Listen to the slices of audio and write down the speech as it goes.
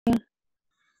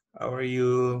How are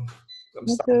you?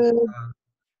 Kamusta ka? Good.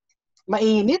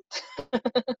 Mainit.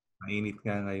 Mainit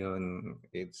nga ngayon.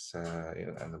 It's,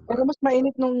 ano ba? Pero mas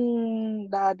mainit nung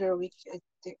the other week.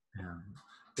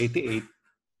 88.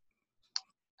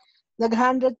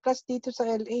 Nag-100 plus dito sa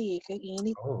LA. Kaya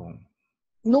init. Oh.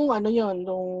 Nung ano yun,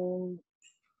 nung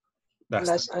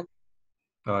Last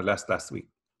week.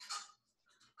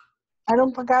 Anong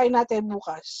pagkain natin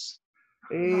bukas?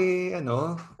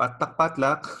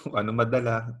 Patlak-patlak. Ano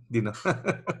madala. Di na.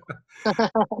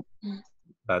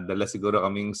 Dadala siguro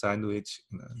kaming sandwich.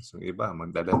 So, iba,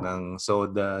 magdala ng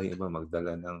soda. Iba,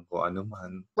 magdala ng kung ano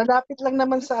man. Malapit lang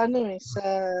naman sa sa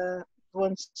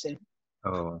Bronx.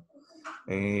 Oo.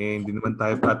 Hindi naman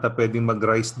tayo pwedeng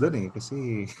mag-rice doon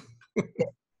kasi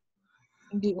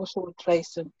hindi uso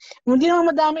rice. Hindi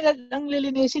naman madami ang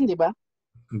lilinisin, di ba?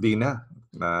 hindi na.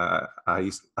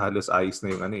 Halos ayos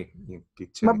na yung yung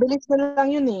kitchen. Mabilis na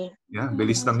lang yun eh. Yeah,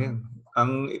 bilis lang yan.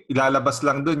 Ang ilalabas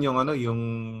lang doon yung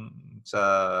sa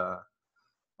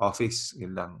office,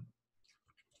 yun lang.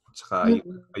 Tsaka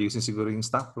ayusin siguro yung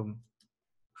stock room.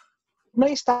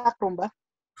 May stock room ba?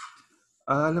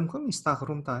 Alam ko may stock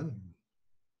room tayo.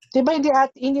 Diba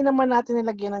hindi naman natin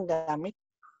nilagyan ng gamit?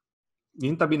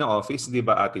 Yung tabi ng office, di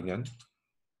ba atin yan?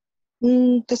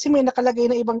 Kasi may nakalagay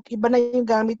na iba na yung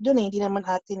gamit doon hindi naman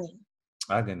atin eh.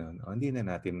 Ganun. Hindi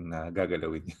na natin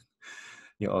gagalawin yun.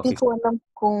 Yung Hindi office. ko alam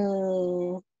kung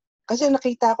kasi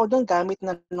nakita ko doon gamit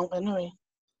na nung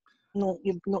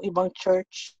nung ibang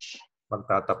church.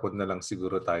 Magtatapon na lang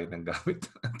siguro tayo ng gamit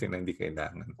natin na hindi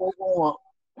kailangan. Oo.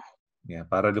 Yeah,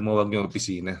 para lumuwag yung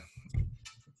opisina.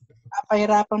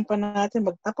 Pahirapan pa natin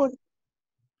magtapon.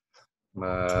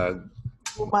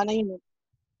 Luma na yun.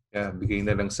 Yeah, bigay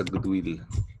na lang sa Goodwill.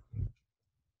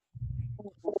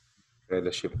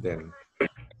 Fellowship din.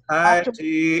 Hi,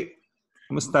 Chi!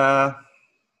 Kumusta?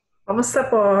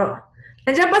 Kamusta po?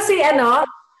 Nandiyan ba si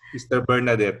Sister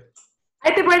Bernadette.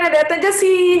 Ay, Ate Bernadette. Nandiyan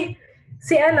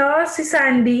si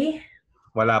Sandy.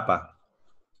 Wala pa.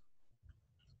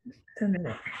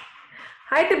 Sandali.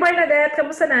 Hi, Ate Bernadette.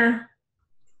 Kamusta na?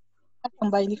 Ang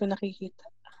bahay hindi ko nakikita.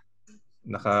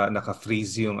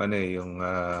 Naka-freeze yung yung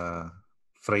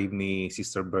frame ni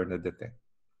Sister Bernadette.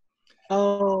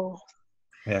 Oh.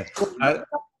 Yeah.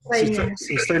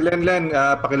 Sister Lenlen,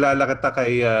 pakilala kita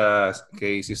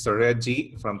kay Sister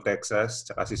Reggie from Texas,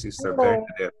 tsaka si Sister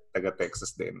Bernadette, taga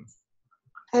Texas din.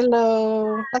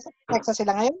 Hello. Nasa Texas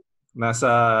sila ngayon? Nasa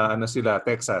sila,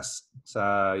 Texas.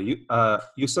 Sa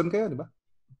Houston kayo, di ba?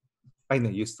 Ay,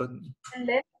 na Houston.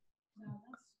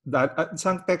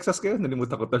 Saan Texas kayo?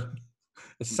 Nalimutan ko to.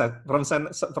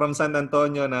 From San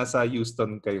Antonio, nasa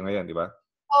Houston kayo ngayon, di ba?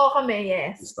 Oo, kami,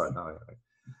 yes. Houston, okay.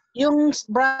 Yung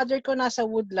brother ko nasa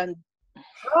Woodland.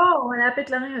 Oh,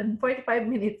 malapit lang yun. 45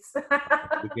 minutes.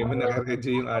 Bigyan mo na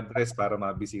Reggie yung address para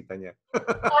mabisita niya.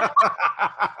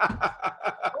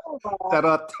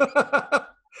 Charot.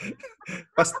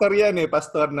 Pastor yan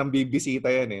pastor ng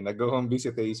bibisita yan nag-home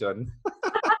visitation.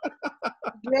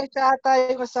 Iglesia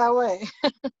ata yung asawa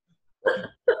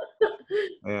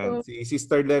Ayan, si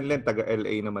Sister Lenlen, taga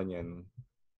LA naman yan.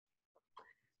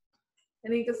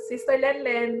 Sister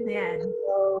Lenlen, yan.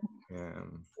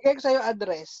 Bigay ko sa'yo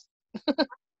address.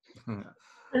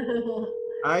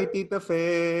 Hi, Tita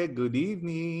Fe. Good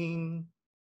evening.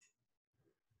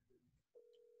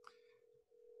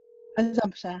 Ano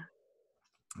sabi siya?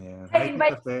 Yeah. Hi,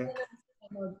 Tita Fe.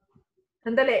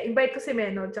 Sandali, invite ko si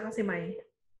Menod tsaka si May.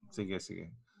 Sige.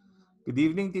 Good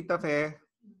evening, Tita Fe.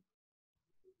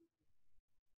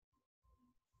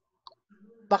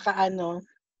 Baka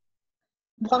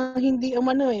mukhang hindi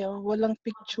walang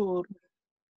picture.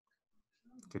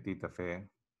 Kay Tita Fe.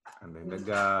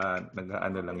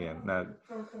 Nag-ano lang yan.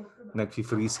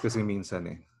 Nag-freeze kasi minsan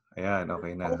Ayan,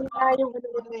 okay na.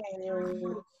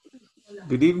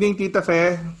 Good evening, Tita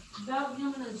Fe.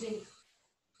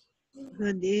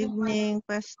 Good evening,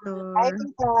 Pastor. Hi,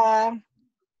 Tita.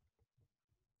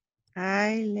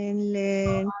 Hi,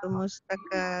 Lenlen. Kumusta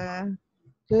ka?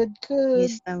 Good.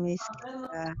 Miss na miss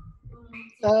kita.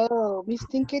 Oh, miss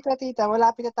din kita, Tita.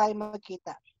 Malapit na tayo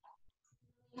magkita.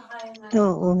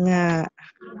 Oo nga.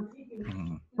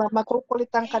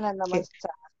 Makukulitan ka na naman sa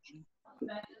akin.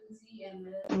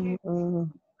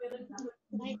 Oo.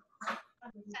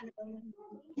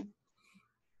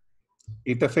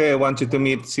 Tita Fe, I want you to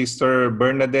meet Sister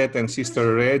Bernadette and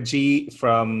Sister Reggie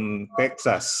from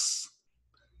Texas.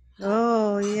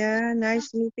 Oh, yeah.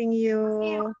 Nice meeting you.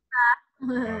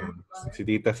 Si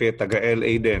Tita Fe, taga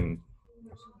LA din.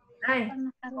 Ay,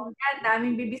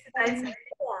 daming bibisitahin sa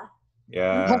LA.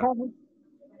 Yeah.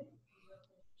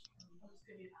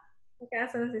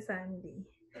 Kasa na si Sandy.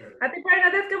 Ate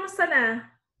Bernadette, kamusta na?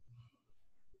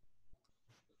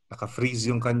 Naka-freeze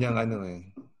yung kanyang ano eh.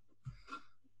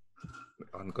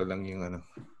 On ko lang yung ano.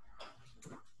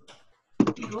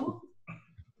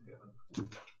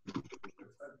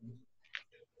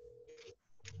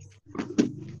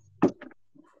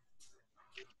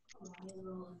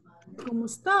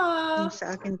 Kumusta? Yung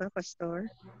sa akin ba, Pastor?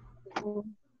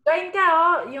 Join ka,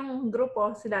 yung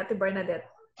grupo, sila Ate Bernadette.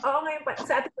 Oo, ngayon pa,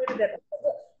 sa Ate Bernadette.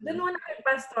 Doon muna kayo,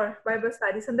 Pastor, Bible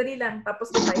study. Sandali lang,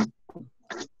 tapos na tayo.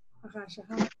 Akasha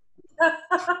ha.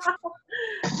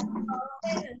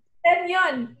 Then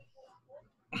yun.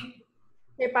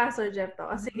 Kay Pastor Jeff to.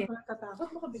 Sige. Nakatakot,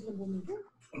 baka biglang bumigay.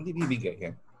 Hindi bibigay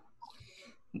yan.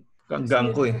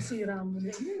 Hanggang ko eh. Masira mo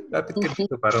na yun. Lapit ka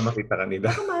dito para makita ka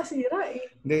nila. Baka masira eh.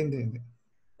 Hindi.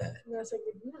 Nasa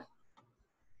gitna.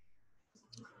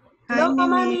 Hi, Hello, Mimi.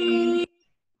 Mami!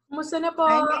 Kumusta na po?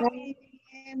 Hi, Mimi.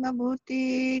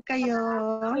 Mabuti kayo.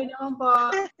 Okay naman po.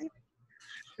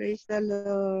 Praise the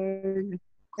Lord.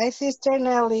 Hi, Sister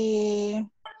Nelly.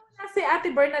 Si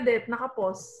Ate Bernadette,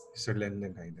 nakapost. Sir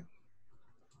Lenlen, hi daw.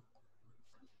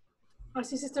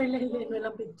 Si Sister Lelen,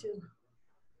 walang picture.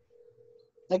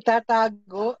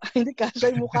 Nagtatago. Hindi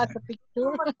kasya yung mukha sa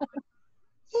picture.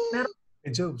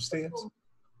 Job, stay up.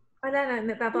 Wala na,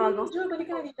 natatawag ako. Jo,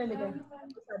 balik ka na dito talaga.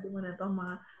 Sabi mo na to,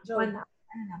 mga Jo. 1 hour.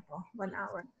 Ano na to? 1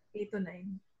 hour. 8 to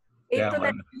 9. 8 Yeah, to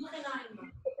 9.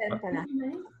 10 1 pala.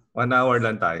 1 hour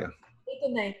lang tayo. 8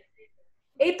 to 9.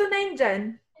 8 to 9 dyan.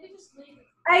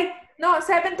 Ay, no,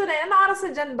 7 to 9. Ano oras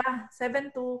na dyan ba?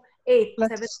 7 to 8.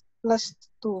 7. Plus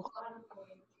 2.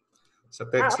 Sa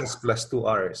Texas, plus 2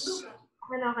 hours.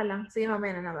 Okay lang. Sige,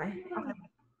 mamaya na naman. Okay.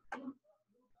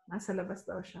 Nasa labas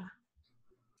daw siya.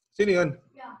 Sino yun?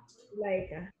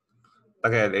 Like,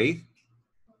 Taga-LA?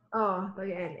 oh,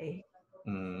 taga-LA.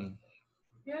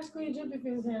 Yes, Kuya Jo, if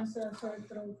you have a sore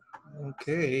throat.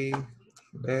 Okay.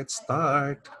 Let's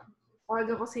start.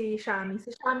 Tawagan ko si Shami.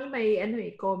 Si Shami may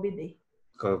COVID eh.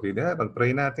 COVID.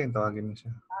 Pag-pray natin. Tawagin mo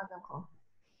siya. Tawagan ko.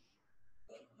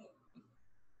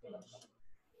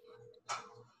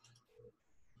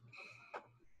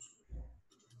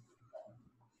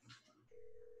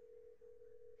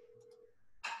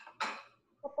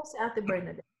 Tapos si Ate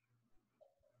Bernadette.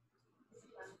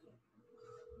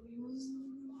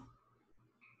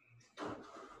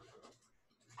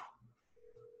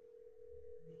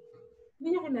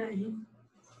 Hindi niya kinain.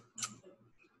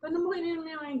 Paano mo kinain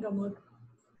yung gamot?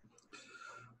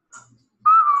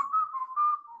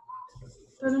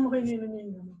 Paano mo kinain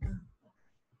yung gamot?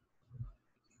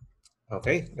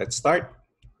 Okay, let's start.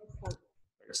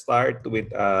 Let's start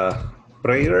with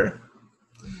prayer.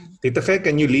 Tita Fe,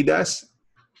 can you lead us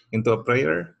into a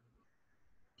prayer?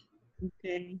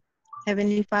 Okay.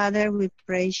 Heavenly Father, we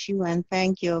praise you and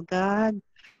thank you, God,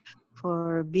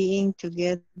 for being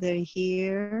together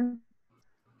here.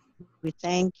 We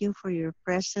thank you for your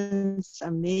presence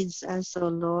amidst us, O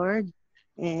Lord.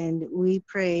 And we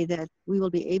pray that we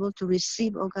will be able to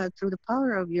receive, O God, through the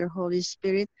power of your Holy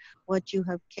Spirit, what you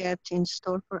have kept in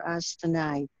store for us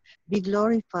tonight. Be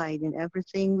glorified in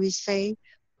everything we say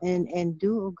and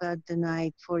do, O God,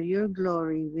 tonight. For your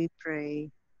glory, we pray.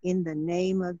 In the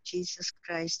name of Jesus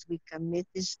Christ, we commit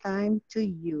this time to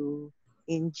you.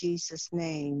 In Jesus'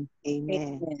 name,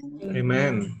 amen.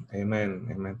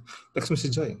 Amen. Text mo si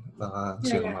Joy. Baka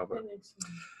siya umabot.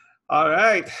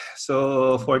 Alright.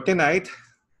 So, for tonight,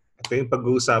 ito yung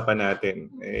pag-uusapan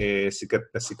natin.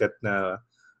 Sikat na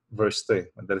verse to eh.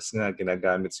 Madalas nga,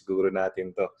 ginagamit siguro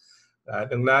natin to.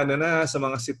 Ang lalo na sa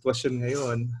mga sitwasyon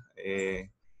ngayon,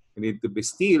 we need to be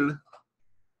still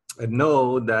and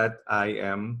know that I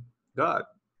am God.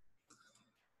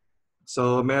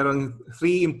 So, merong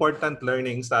 3 important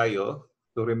learnings tayo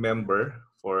to remember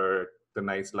for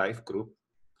tonight's life group.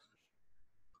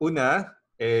 Una,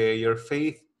 your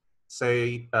faith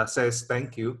says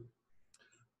thank you.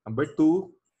 Number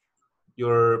 2,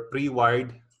 you're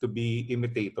pre-wired to be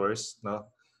imitators.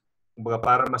 No? Kumbaga,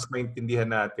 para mas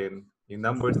maintindihan natin, yung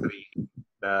number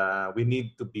 3, we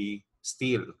need to be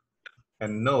still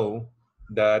and know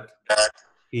that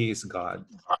He is God.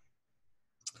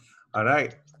 All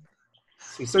right.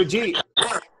 Sister G,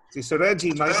 Sister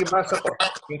Reggie, makikibasa po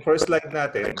yung first slide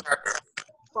natin.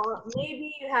 Well,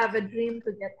 maybe you have a dream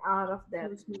to get out of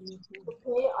debt, to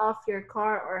pay off your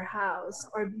car or house,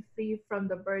 or be free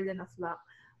from the burden of luck.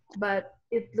 But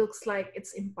it looks like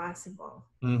it's impossible.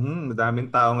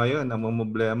 Madaming tao ngayon ang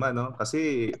problema, no?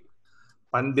 Kasi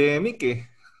pandemic eh.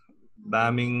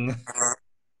 Daming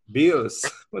bills,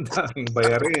 madaming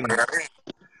bayarin.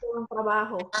 Kulang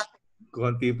trabaho.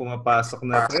 Kunti pumapasok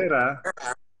na pera,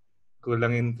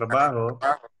 kulang yung trabaho.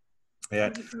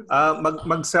 Ayan.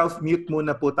 Mag-self-mute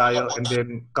muna po tayo and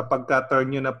then kapag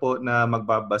ka-turn nyo na po na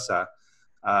magbabasa,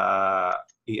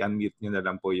 i-unmute nyo na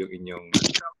lang po yung inyong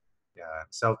yan,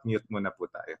 self-mute muna po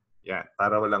tayo. Yan,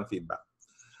 para walang feedback.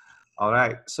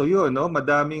 Alright. So yun, no?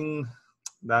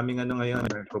 Daming ano ngayon,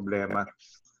 may problema.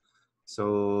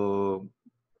 So,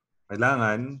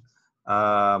 kailangan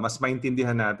mas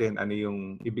maintindihan natin ano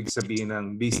yung ibig sabihin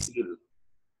ng be still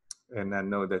and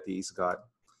know that He is God.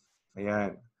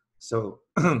 Ayan. So,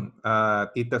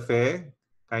 Tita Fe,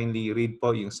 kindly read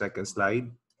po yung second slide.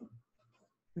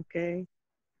 Okay.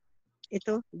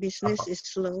 Ito, business Apo. is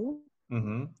slow.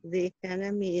 The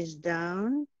economy is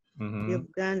down. You've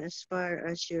gone as far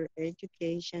as your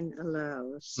education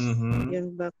allows.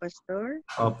 Yun ba, Pastor?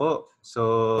 Opo. So,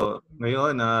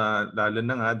 ngayon, lalo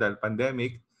na nga dahil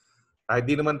pandemic, kahit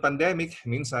di naman pandemic,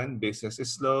 minsan business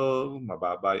is slow,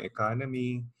 mababa yung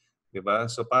economy, di ba?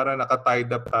 So, para nakatied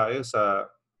up tayo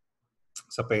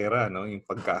sa pera, no? Yung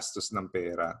paggastos ng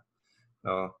pera.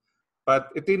 No? But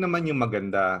ito naman yung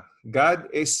maganda. God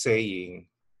is saying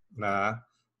na,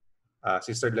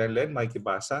 Sister Lenlen,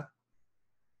 makikibasa?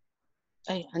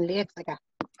 Ay, ang liit. Teka.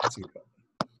 Sige po.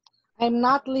 I'm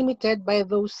not limited by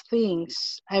those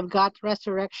things. I've got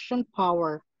resurrection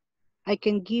power. I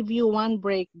can give you one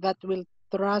break that will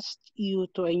thrust you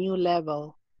to a new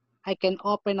level. I can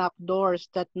open up doors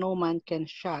that no man can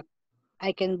shut.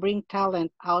 I can bring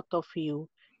talent out of you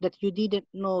that you didn't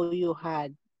know you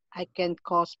had. I can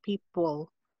cause people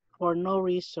for no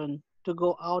reason to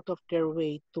go out of their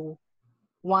way to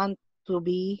want to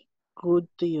be good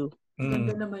to you.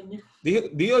 Ganda naman niya.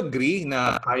 Do you agree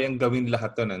na kayang gawin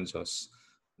lahat 'to ng Diyos?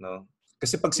 No?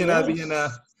 Kasi pag sinabi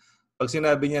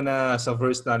niya na sa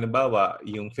verse na halimbawa,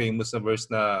 yung famous na verse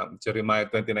na Jeremiah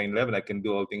 29:11, I can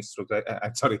do all things through Christ.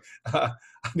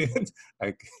 Ano yun?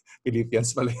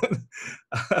 Philippians pala yun.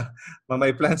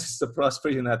 My plans is to prosper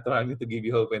you, not to harm you, to give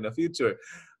you hope in the future.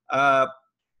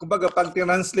 Kumbaga, pag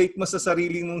translate mo sa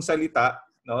sarili mong salita,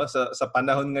 no, sa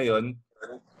panahon ngayon,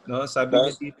 no, sabi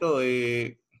niya dito,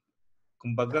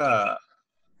 kumbaga,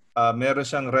 meron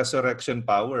siyang resurrection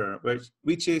power,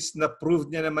 which is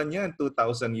na-proved niya naman yan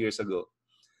 2,000 years ago.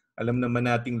 Alam naman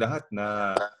nating lahat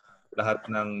na lahat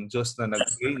ng Diyos na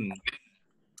nag-reign,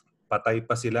 patay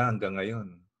pa sila hanggang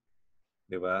ngayon.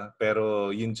 Di ba? Pero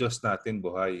yung Diyos natin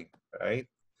buhay. Right?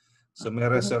 So may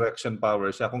resurrection power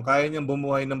siya. Kung kaya niyang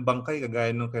bumuhay ng bangkay, kagaya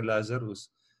nung kay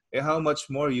Lazarus, how much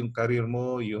more yung career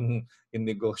mo, yung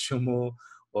negosyo mo,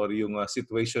 or yung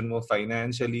situation mo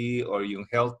financially, or yung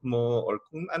health mo, or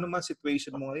kung ano man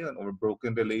situation mo ngayon, or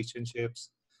broken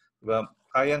relationships, diba?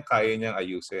 Kayang-kaya niyang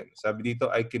ayusin. Sabi dito,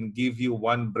 I can give you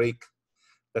one break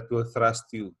that will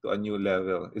thrust you to a new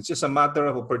level. It's just a matter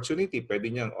of opportunity. Pwede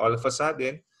niyang all of a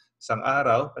sudden, isang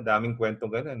araw, madaming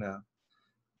kwentong gano'n na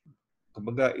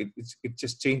kumbaga, it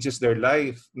just changes their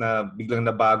life na biglang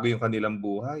nabago yung kanilang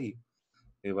buhay.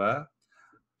 Diba?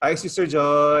 Hi, Sister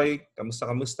Joy.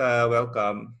 Kamusta?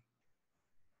 Welcome.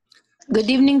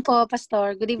 Good evening po,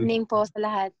 Pastor. Good evening po sa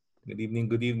lahat. Good evening.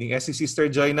 Si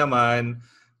Sister Joy naman,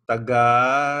 taga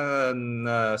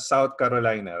South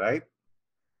Carolina, right?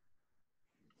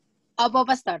 Opo,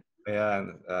 Pastor.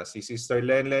 Ayan. Si Sister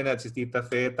Lenlen at si Tita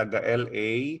Fe, taga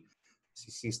LA. Si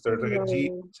Sister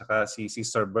Reggie, tsaka si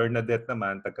Sister Bernadette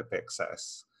naman, taga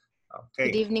Texas.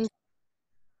 Okay. Good evening.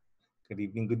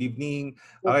 Good evening.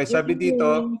 Okay, sabi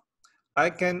dito,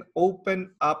 I can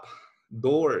open up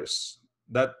doors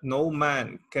that no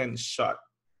man can shut.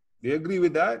 Do you agree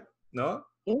with that? No?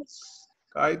 Yes.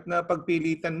 Kahit na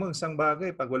pagpilitan mo isang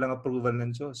bagay, pag walang approval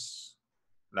ng Diyos,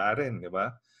 wala rin, di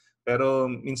ba? Pero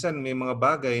minsan may mga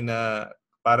bagay na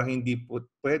parang hindi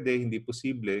pwede, hindi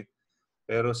posible.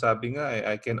 Pero sabi nga,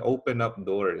 I can open up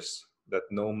doors that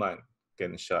no man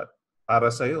can shut.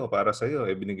 Para sa'yo,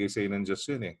 binigay sa'yo ng Diyos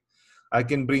yun eh. I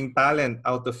can bring talent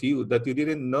out of you that you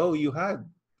didn't know you had.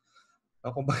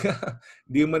 Kumbaga,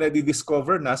 hindi mo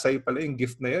na-discover, nasa iyo pala yung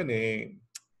gift na yun eh.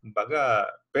 Kumbaga,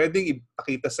 pwedeng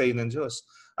ipakita sa'yo ng Diyos.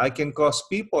 I can cause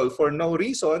people for no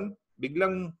reason,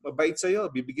 biglang mabait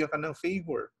sa'yo, bibigyan ka ng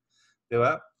favor. Di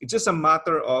ba? It's just a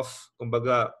matter of,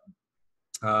 kumbaga,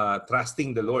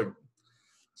 trusting the Lord.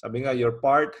 Sabi nga, your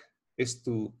part is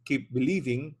to keep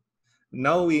believing,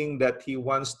 knowing that He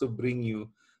wants to bring you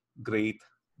great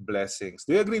blessings.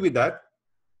 Do you agree with that?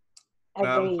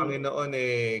 Na ang Panginoon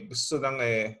gusto lang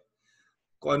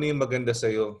kung ano yung maganda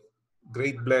sa'yo.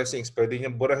 Great blessings. Pwede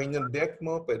niyang burahin yung debt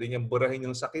mo, pwede niyang burahin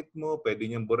yung sakit mo, pwede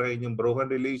niyang burahin yung broken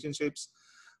relationships.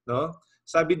 No?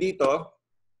 Sabi dito,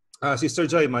 Sister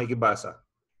Joy, makikibasa.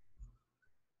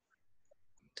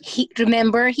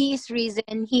 Remember, He is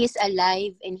risen, He is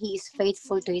alive, and He is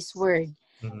faithful to His word.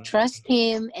 Trust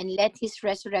Him and let His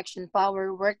resurrection power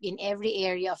work in every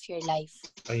area of your life.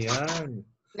 Ayan.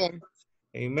 Amen.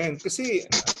 Amen. Kasi,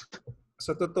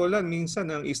 sa totoo lang, minsan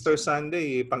ang Easter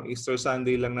Sunday, pang Easter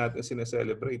Sunday lang natin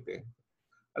sineselebrate eh.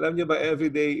 Alam niyo ba, every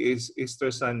day is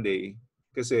Easter Sunday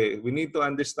kasi we need to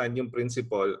understand yung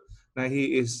principle na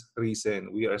He is risen.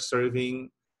 We are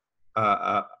serving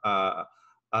uh, uh, uh,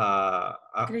 uh,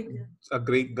 a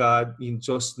great God, yung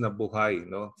Diyos na buhay.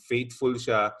 No? Faithful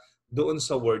siya doon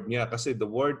sa word niya kasi the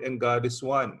word and God is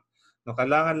one. No,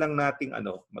 kailangan lang nating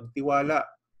magtiwala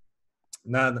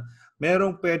na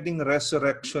merong pwedeng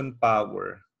resurrection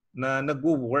power na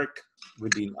nagwo-work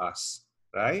within us.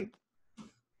 Right?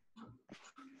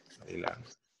 Okay lang.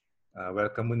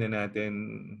 Welcome muna natin.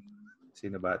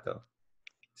 Sino ba to?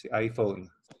 Si iPhone.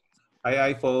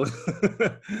 Hi, iPhone.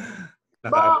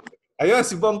 Bong! Ayun,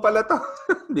 si Bong pala to.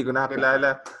 Hindi ko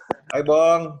nakilala. Hi,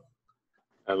 Bong.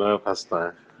 Hello,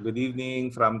 Pastor. Good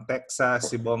evening from Texas,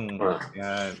 si Bong.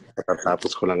 Yan.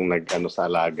 Tapos ko lang sa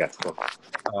alaga ko.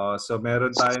 So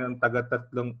meron tayong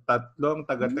tatlong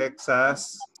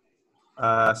taga-Texas.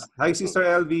 Hi, Sister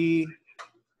LV.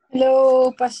 Hello,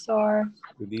 Pastor.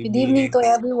 Good Good evening to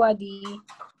everybody.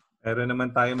 Meron naman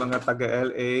tayong mga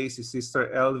taga-LA, si Sister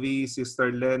LV,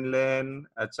 Sister Lenlen,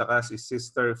 at saka si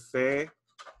Sister Fe.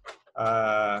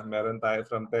 Meron tayo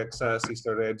from Texas,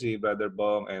 Sister Reggie, Brother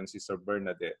Bong, and Sister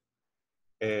Bernadette.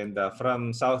 And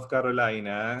from South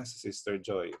Carolina, si Sister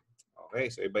Joy. Okay,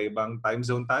 so iba-ibang time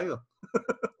zone tayo.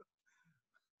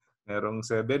 Merong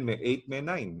 7, may 8, may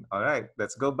 9. Alright,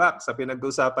 let's go back sa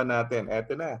pinag-usapan natin.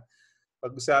 Eto na.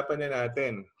 Pag-usapan na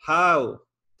natin, how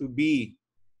to be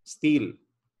still.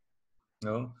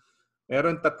 No?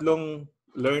 Meron 3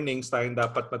 learnings tayong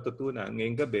dapat matutunan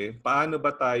ngayong gabi. Paano ba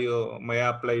tayo may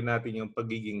apply natin yung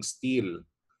pagiging still?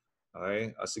 Okay?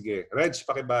 O sige. Reg,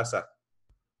 pakibasa.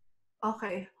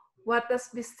 Okay. What does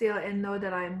be still and know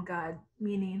that I am God?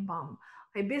 Meaning, Mom.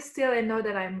 Okay, be still and know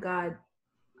that I am God.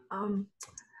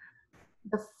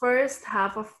 The first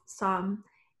half of Psalm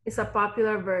is a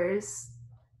popular verse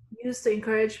used to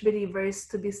encourage believers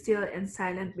to be still and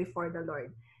silent before the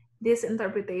Lord. This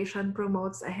interpretation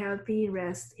promotes a healthy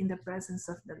rest in the presence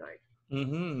of the Lord.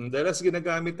 Dalas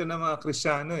ginagamit ito ng mga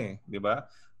Kristiyano eh, di ba?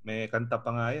 May kanta pa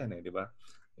nga yan eh, di ba?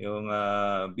 Yung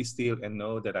be still and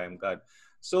know that I am God.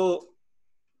 So,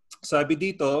 sabi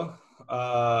dito,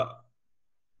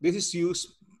 this is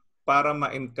used para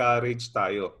ma-encourage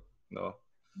tayo, no?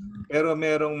 Pero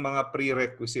merong mga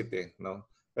prerequisite eh, no?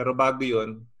 Pero bago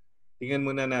 'yon, tingnan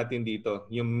muna natin dito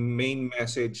yung main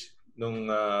message ng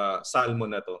salmo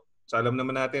na to. So alam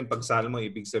naman natin pag salmo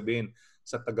ibig sabihin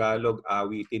sa Tagalog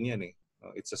awitin yan eh.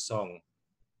 No? It's a song.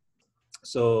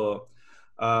 So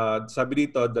sabi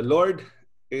dito, the Lord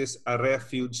is a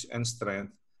refuge and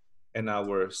strength and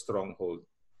our stronghold.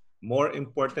 More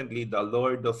importantly, the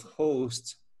Lord of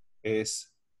hosts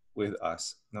is with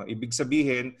us. No, ibig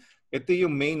sabihin, ito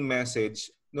yung main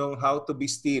message ng how to be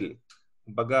still.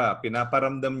 Kumbaga,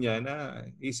 pinaparamdam niya na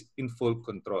is in full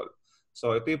control.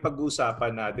 So ito yung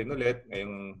pag-uusapan natin ulit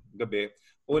ngayong gabi.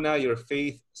 Una, your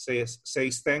faith says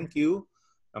thank you.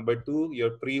 Number 2,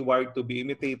 you're pre-wired to be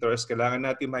imitators. Kailangan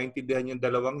natin maintindihan yung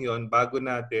dalawang yon bago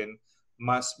natin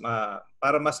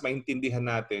para mas maintindihan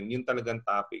natin yung talagang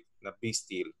topic na be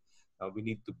still. We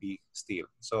need to be still.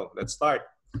 So let's start.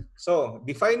 So,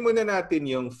 define muna natin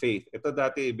yung faith. Ito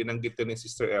dati binanggit ko ni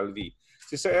Sister LV.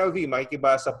 Sister LV,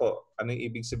 makikibasa po. Anong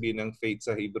ibig sabihin ng faith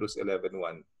sa Hebrews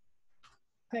 11:1?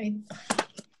 Okay.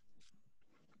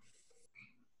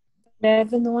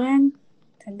 11:1.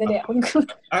 Sandali ako.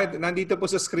 Nandito po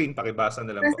sa screen. Pakibasa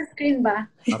na lang po. Nasa screen ba?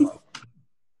 Apo.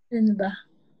 Ano ba?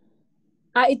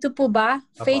 Ito po ba?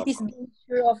 Apo, Faith apo. is being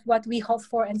sure of what we hope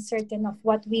for and certain of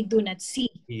what we do not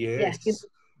see. Yes. Yeah,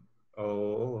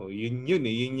 Yun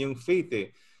eh. Yun yung faith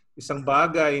eh. Isang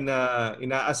bagay na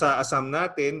inaasa-asam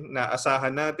natin,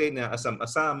 naasahan natin,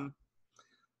 naasam-asam,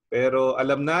 pero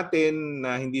alam natin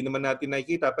na hindi naman natin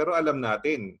nakikita, pero alam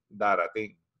natin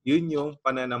darating. Yun yung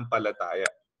pananampalataya.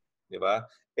 Di ba?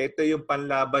 Ito yung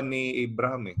panlaban ni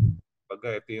Abraham eh.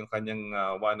 Ito yung kanyang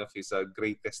one of his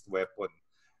greatest weapon,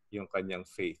 yung kanyang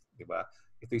faith. Di ba?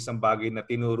 Ito isang bagay na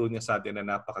tinuro niya sa atin na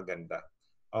napakaganda.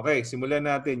 Okay, simulan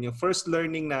natin. Yung first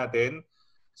learning natin,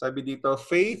 sabi dito,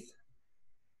 faith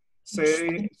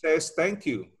says thank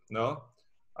you. No?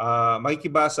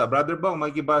 Makikibasa. Brother Bong,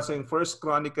 makikibasa yung 1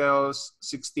 Chronicles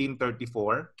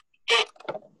 16:34.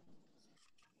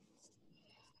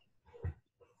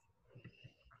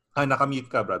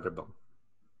 Nakamute ka, Brother Bong.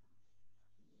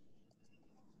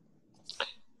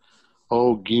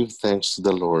 Oh, give thanks to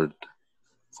the Lord,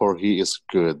 for He is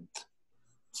good.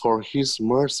 For His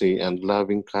mercy and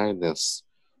loving kindness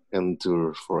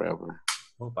endure forever.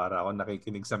 Para ako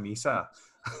nakikinig sa misa.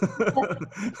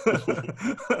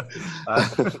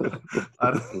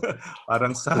 parang,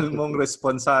 parang salmong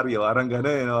responsaryo. Parang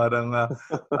gano'n, no?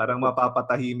 Parang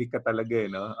mapapatahimik ka talaga,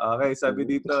 no? Okay, sabi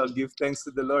dito, give thanks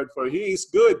to the Lord for He is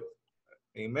good.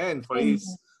 Amen. For His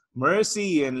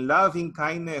mercy and loving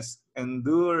kindness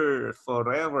endure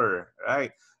forever.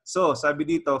 Right? So, sabi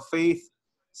dito, faith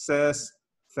says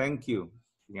thank you.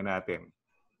 Tingnan natin.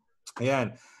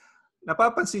 Ayan.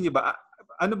 Napapansin niyo ba,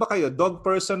 ano ba kayo? Dog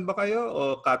person ba kayo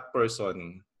o cat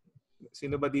person?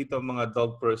 Sino ba dito mga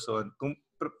dog person? Kung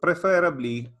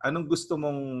preferably, anong gusto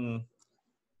mong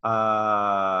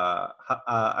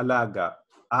alaga?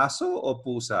 Aso o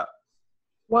pusa?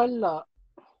 Wala.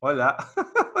 Wala.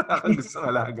 Wala kang gustong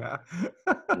alaga.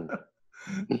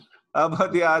 How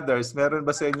about the others? Meron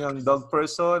ba sa inyo ang dog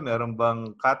person? Meron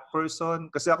bang cat person?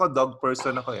 Kasi ako dog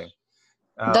person ako eh.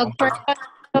 Dog person.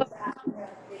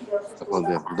 Ako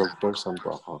din. Dog person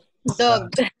po ako. Dog.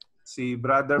 Si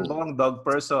Brother Bong, dog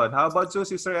person. How about you,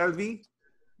 Sister LV?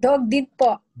 Dog din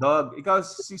po. Dog. Ikaw,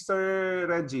 Sister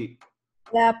Reggie?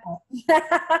 Wala po.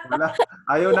 Wala.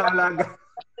 Ayaw na alaga.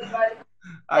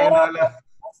 Ayaw na alaga.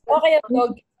 Okay ang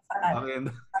dog. Okay.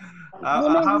 How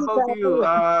about you,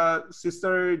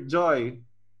 Sister Joy?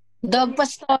 Dog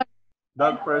pastor.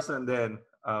 Dog person din.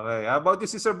 Okay. How about you,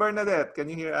 Sister Bernadette? Can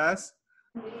you hear us?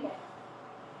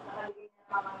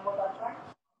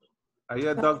 Are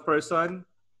you a dog person?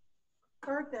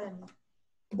 Curtain.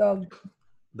 Dog.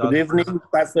 Dog Good evening,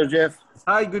 person. Pastor Jeff.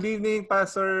 Hi, good evening,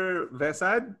 Pastor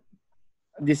Vesad.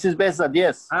 This is Besad,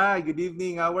 yes. Hi, good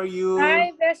evening. How are you?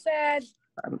 Hi, Besad.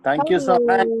 Thank you so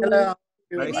much. Hello.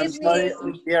 Nice I'm to sorry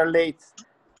evening. we are late.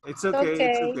 It's okay.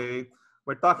 It's Okay. okay.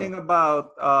 We're talking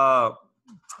about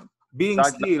being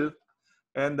Talk- still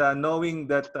and knowing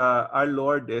that our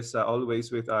Lord is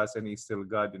always with us and He's still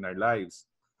God in our lives.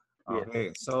 Yes.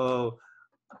 Okay. So,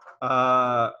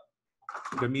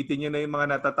 gamitin nyo na yung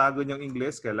mga natatago nyong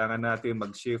English. Kailangan natin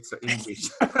mag-shift sa English.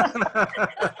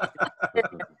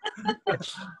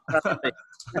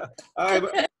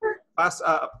 Okay.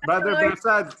 Brother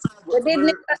Bersad. Good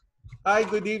evening. Hi,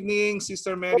 good evening,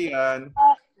 Sister Marian.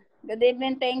 Good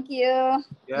evening. Thank you.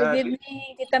 Good Yeah.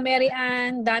 evening, Tita Mary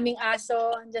Ann. Daming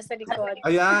aso dyan sa likod.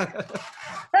 Ayan.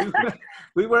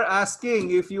 We were asking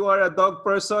if you are a dog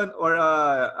person or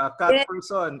a cat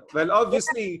person. Well,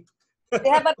 obviously.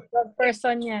 They have a dog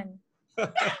person yan.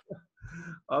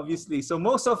 Obviously. So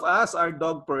most of us are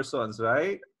dog persons,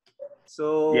 right?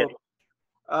 So, Yes.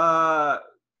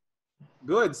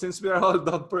 good. Since we are all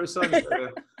dog persons,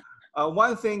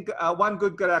 one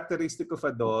good characteristic of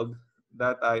a dog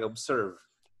that I observe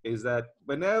is that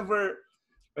whenever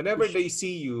they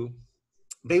see you,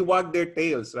 they wag their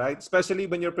tails, right? Especially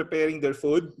when you're preparing their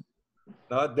food.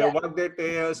 No, they wag their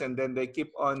tails and then they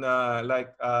keep on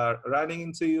running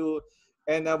into you.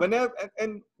 And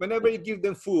whenever you give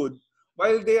them food,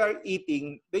 while they are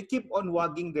eating, they keep on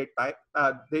wagging their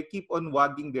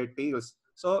tails.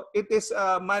 So it is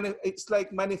it's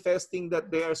like manifesting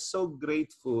that they are so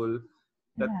grateful,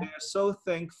 that they are so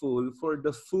thankful for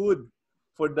the food,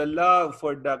 for the love,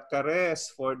 for the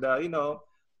caress, for the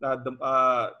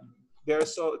they're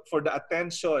so for the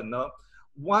attention. No,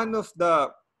 one of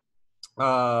the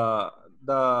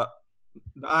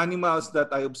animals that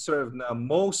I observed na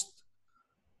most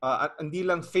hindi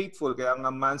lang faithful kaya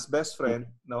nga man's best friend,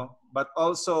 no, but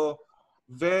also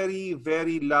very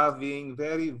very loving,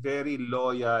 very very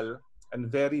loyal,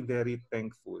 and very very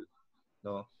thankful,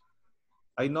 no.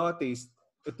 I noticed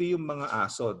ito yung mga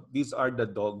aso. These are the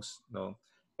dogs, no.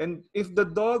 And if the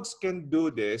dogs can do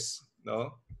this,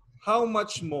 no, how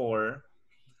much more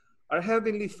our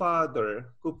Heavenly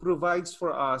Father, who provides for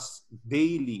us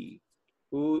daily,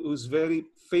 who's very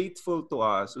faithful to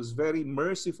us, who's very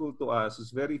merciful to us,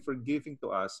 who's very forgiving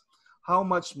to us, how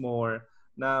much more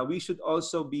na we should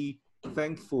also be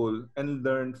thankful and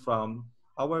learn from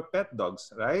our pet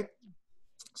dogs, right?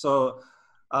 So,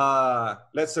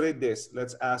 let's read this.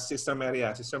 Let's ask Sister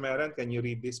Marian. Sister Marian, can you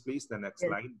read this, please? The next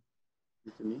slide.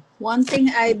 One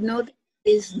thing I've noticed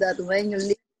is that when you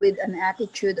live with an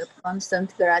attitude of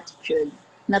constant gratitude,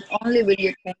 not only will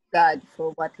you thank God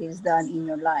for what He's done in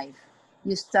your life,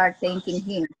 you start thanking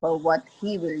Him for what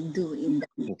He will do in the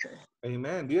future.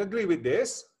 Amen. Do you agree with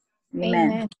this?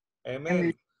 Amen.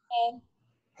 Amen.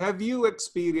 Have you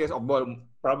experienced, well,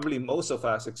 probably most of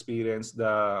us experienced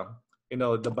the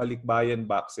balikbayan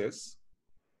boxes?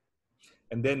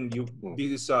 And then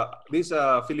this is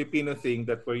a Filipino thing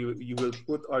that where you will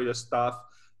put all your stuff.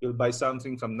 You'll buy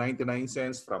something from 99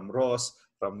 cents, from Ross,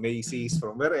 from Macy's,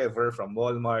 from wherever, from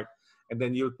Walmart, and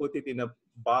then you'll put it in a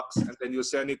box, and then you'll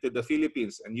send it to the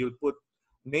Philippines, and you'll put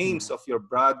names of your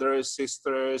brothers,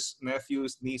 sisters,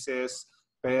 nephews, nieces,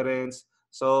 parents.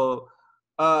 So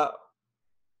I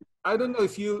don't know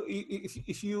if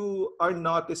you are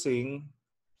noticing,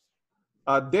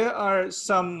 there are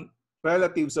some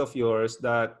relatives of yours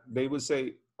that they will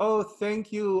say, "Oh, thank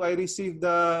you, I received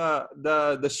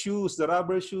the shoes, the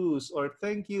rubber shoes," or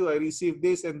 "Thank you, I received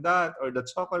this and that," or the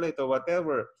chocolate or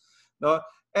whatever. No,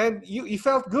 and you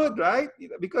felt good, right?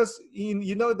 Because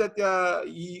you know that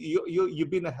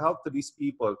you've been a help to these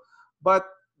people. But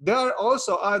there are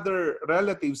also other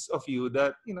relatives of you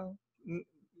that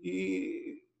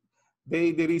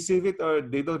they receive it or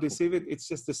they don't receive it. It's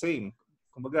just the same.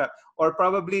 Kumbaga, or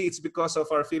probably it's because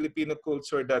of our Filipino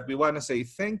culture that we want to say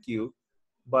thank you,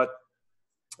 but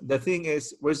the thing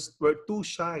is we're too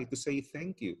shy to say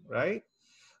thank you, right?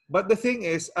 But the thing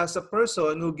is, as a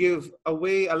person who give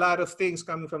away a lot of things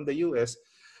coming from the US,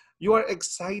 you are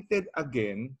excited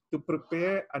again to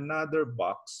prepare another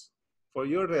box for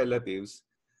your relatives,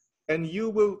 and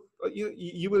you will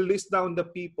list down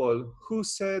the people who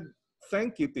said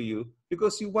thank you to you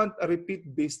because you want a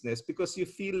repeat business, because you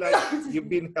feel like you've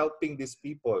been helping these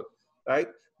people, right?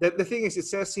 The thing is, it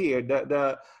says here,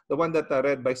 the one that I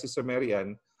read by Sister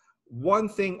Marianne, one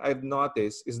thing I've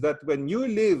noticed is that when you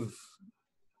live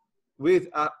with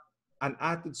an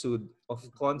attitude of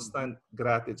constant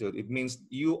gratitude, it means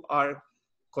you are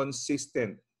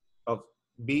consistent of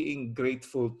being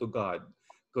grateful to God,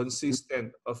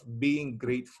 consistent of being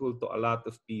grateful to a lot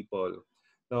of people.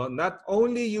 Now, not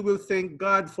only you will thank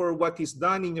God for what He's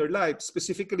done in your life,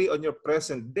 specifically on your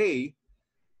present day,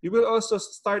 you will also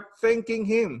start thanking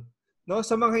Him. No,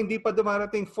 sa mga hindi pa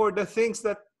dumarating, for the things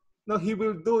that He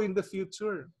will do in the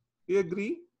future. Do you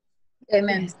agree?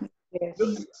 Amen. Look, Yes.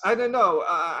 I don't know.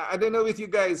 I don't know with you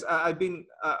guys. I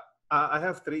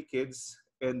have 3 kids,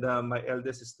 and my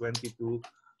eldest is 22,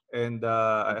 and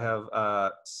I have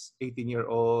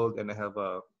 18-year-old, and I have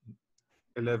a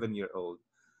 11-year-old.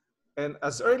 And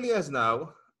as early as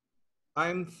now,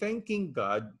 I'm thanking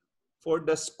God for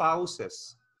the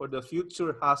spouses, for the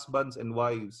future husbands and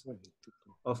wives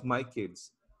of my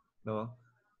kids. No,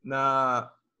 na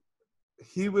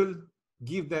he will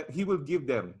give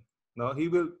them, no, he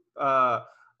will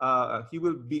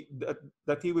be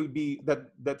that he will be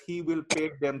that he will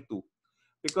pair them to,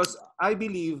 because I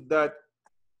believe that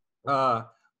uh,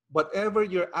 whatever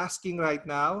you're asking right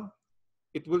now,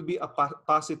 it will be a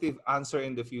positive answer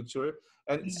in the future.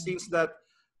 And it seems that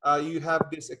you have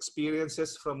these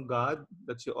experiences from God,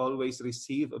 that you always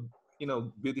receive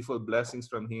beautiful blessings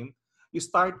from Him.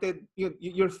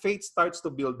 Your faith starts to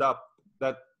build up,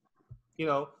 that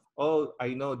oh,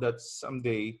 I know that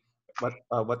someday,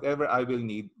 whatever I will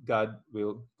need, God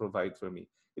will provide for me.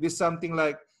 It is something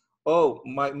like, oh,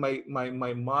 my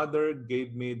mother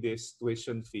gave me this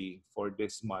tuition fee for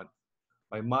this month.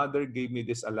 My mother gave me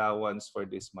this allowance for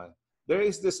this month. There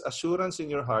is this assurance in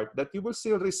your heart that you will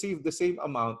still receive the same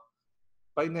amount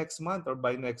by next month or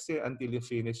by next year until you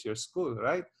finish your school,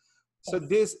 right? So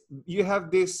you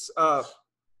have this uh,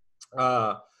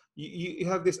 you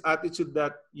have this attitude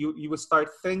that you will start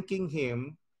thanking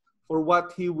Him for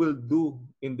what He will do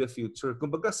in the future.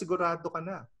 Kumbaga, sigurado ka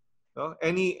na. No?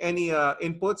 Any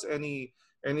inputs,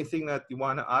 anything that you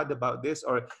want to add about this,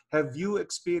 or have you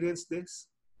experienced this?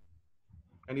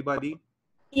 Anybody?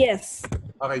 Yes.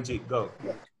 Okay, G, go.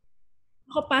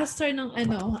 Ako pastor nung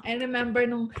I remember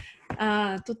nung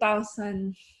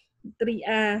 2003,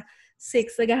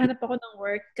 6, naghahanap ako ng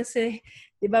work kasi,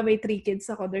 di ba, may 3 kids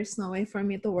ako, there's no way for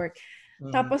me to work.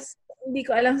 Tapos, hindi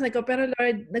ko alam, ko, pero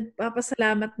Lord,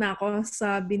 nagpapasalamat na ako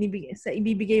sa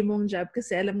ibibigay mong job,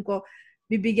 kasi alam ko,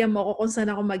 bibigyan mo ako kung saan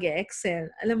ako mag-excel.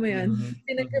 Alam mo yun?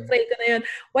 Pinag-pray ko na yun.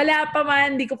 Wala pa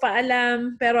man, hindi ko pa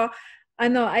alam, pero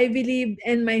I believe,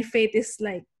 and my faith is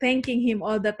like thanking Him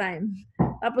all the time.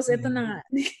 Tapos ito na nga,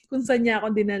 kung saan niya ako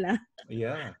dinala.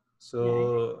 Yeah.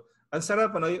 So, ang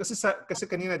sarap, kasi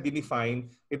kanina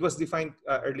dinefine, it was defined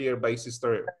earlier by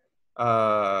Sister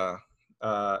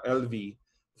LV.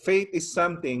 Faith is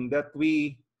something that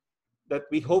we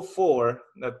hope for,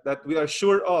 that we are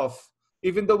sure of,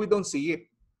 even though we don't see it.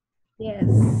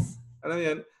 Yes. Alam mo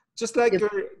yan? Just like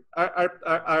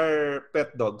our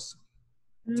pet dogs.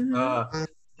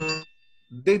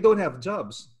 They don't have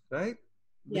jobs, right?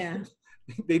 Yeah.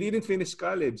 They didn't finish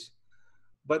college,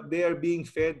 but they are being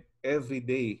fed every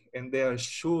day, and they are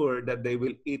sure that they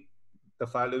will eat the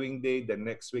following day, the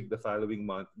next week, the following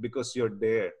month, because you're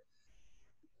there.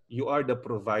 You are the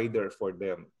provider for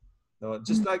them. No,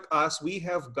 just like us, we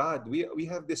have God. We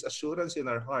have this assurance in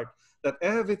our heart that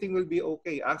everything will be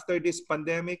okay after this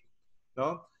pandemic.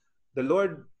 No, the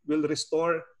Lord will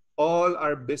restore all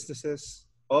our businesses,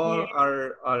 all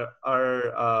our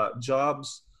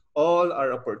jobs, all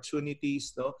our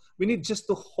opportunities. No, we need just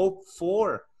to hope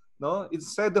for. No,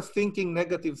 instead of thinking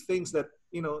negative things that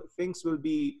things will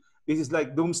be. This is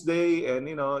like doomsday, and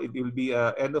it will be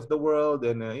end of the world,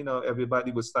 and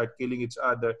everybody will start killing each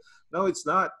other. No, it's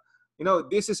not.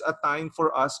 This is a time for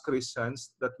us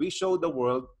Christians that we show the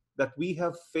world that we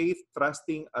have faith,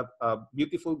 trusting a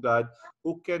beautiful God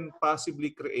who can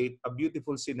possibly create a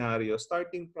beautiful scenario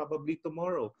starting probably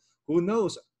tomorrow. Who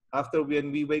knows? After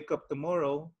when we wake up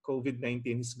tomorrow,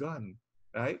 COVID-19 is gone,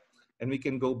 right? And we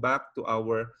can go back to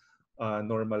our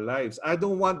normal lives. I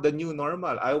don't want the new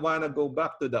normal. I want to go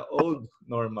back to the old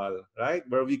normal, right?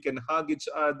 Where we can hug each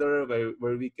other,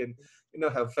 where we can,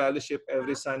 have fellowship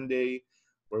every Sunday,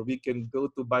 where we can go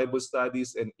to Bible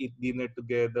studies and eat dinner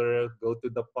together, go to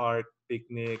the park,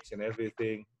 picnics and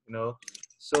everything.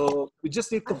 So we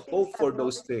just need to One thing, hope for I've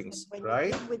those noticed things, when you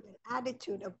right? live with an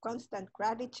attitude of constant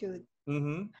gratitude,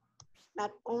 Mm-hmm.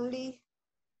 not only,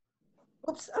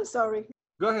 oops, I'm sorry.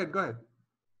 Go ahead, go ahead.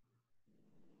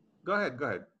 Go ahead, go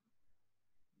ahead.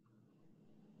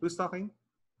 Who's talking?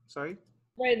 Sorry?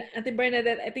 Ate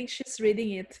Bernadette, I think she's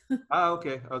reading it.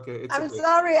 Okay, okay. It's I'm okay.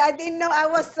 sorry, I didn't know I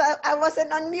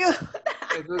wasn't on mute.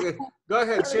 It's okay. Go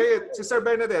ahead, share it. Sister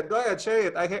Bernadette, go ahead, share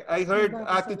it. I heard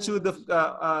attitude of No,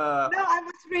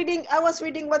 I was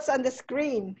reading what's on the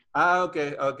screen.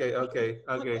 okay, okay, okay,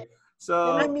 okay. Then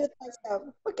I So mute myself.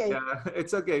 Okay. yeah,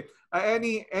 it's okay.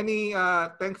 Any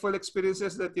thankful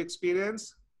experiences that you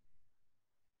experienced?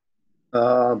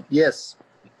 Yes,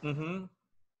 Mm-hmm.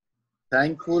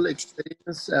 thankful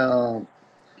experience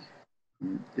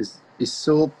is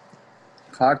so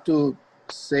hard to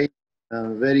say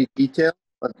very detailed,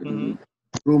 but Mm-hmm.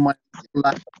 through my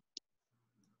life,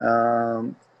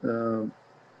 um,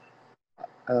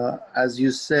 uh, as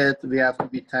you said, we have to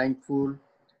be thankful.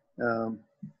 Um,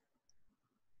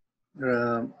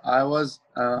 I was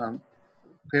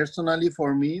personally,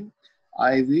 for me,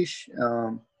 I wish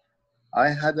I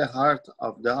had a heart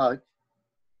of dog,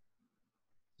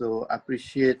 so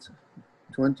appreciate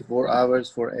 24 hours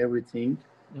for everything,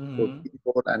 for Mm-hmm.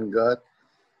 people and God.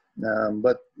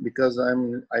 But because I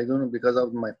don't know, because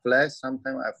of my flesh,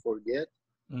 sometimes I forget.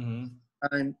 Mm-hmm.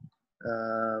 And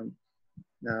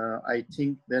I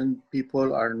think when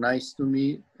people are nice to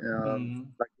me,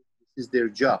 like this is their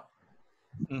job.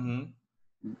 Mm-hmm.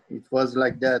 It was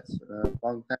like that a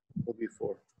long time ago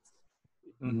before.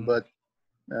 Mm-hmm. But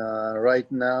right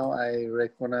now, I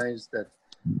recognize that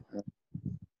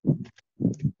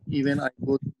even I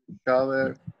go to the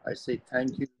shower, I say,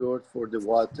 thank you, Lord, for the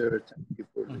water. Thank you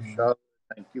for the shower.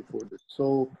 Thank you for the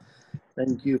soap.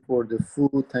 Thank you for the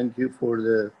food. Thank you for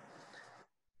the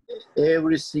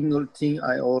every single thing.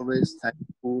 I always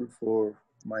thankful for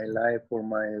my life, for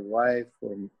my wife,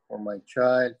 for my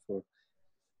child, for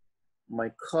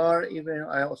my car. Even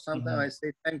sometimes I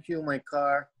say, thank you, my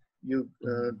car. You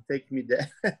take me there.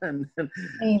 And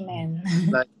Amen.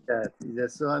 like that. Yeah,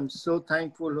 so I'm so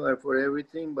thankful for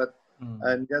everything, but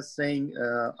I'm just saying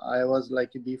I was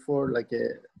like before, like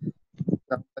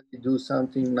somebody do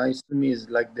something nice to me is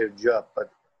like their job, but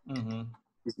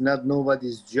it's not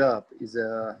nobody's job. It's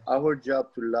our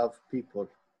job to love people.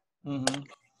 Mm-hmm.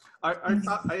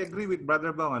 I agree with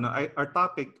Brother Bong. Our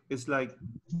topic is like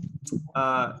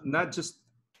not just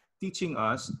teaching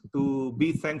us to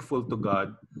be thankful to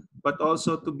God, but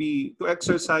also to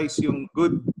exercise yung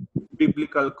good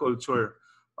biblical culture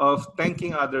of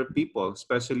thanking other people,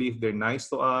 especially if they're nice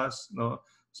to us, no,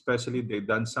 especially if they've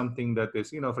done something that is,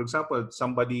 for example,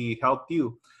 somebody helped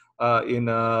you in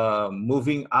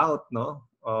moving out, no,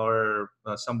 or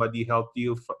somebody helped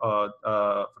you, for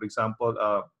example,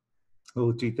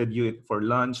 who treated you for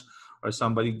lunch, or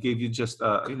somebody gave you just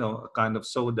a kind of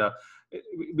soda.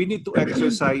 We need to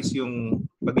exercise yung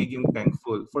pagiging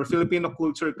thankful. For Filipino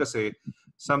culture kasi,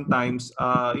 sometimes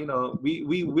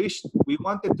we wish, we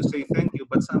wanted to say thank you,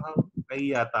 but somehow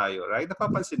nahiya tayo, right?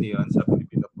 Napapansin niyo yun sa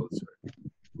Filipino culture.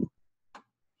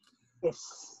 Yes.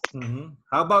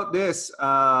 How about this,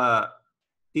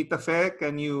 Tita Fe,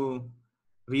 can you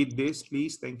read this,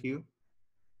 please? Thank you.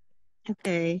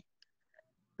 Okay.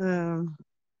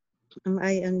 Am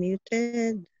I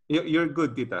unmuted? You're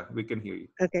good, Tita. We can hear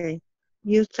you. Okay.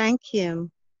 You thank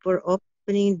him for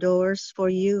opening doors for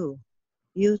you.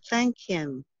 You thank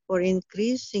him for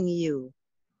increasing you.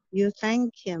 You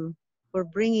thank him for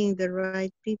bringing the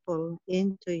right people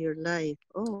into your life.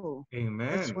 Oh, that's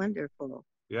Amen. wonderful.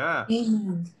 Yeah.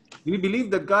 Amen. Do you believe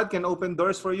that God can open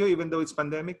doors for you even though it's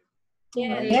pandemic?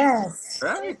 Yes.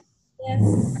 Right? Yes.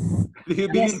 Do you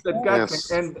Yes. believe that God Yes.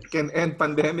 can end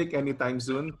pandemic anytime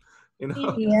soon?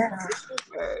 Yeah.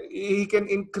 He can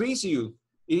increase you.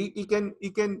 He can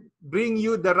bring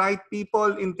you the right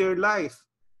people into your life.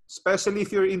 especially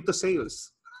if you're into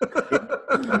sales.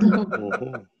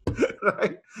 Mhm.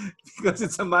 Right? Because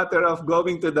it's a matter of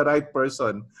going to the right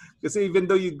person. Because even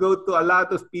though you go to a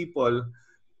lot of people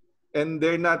and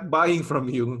they're not buying from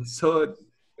you, so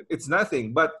it's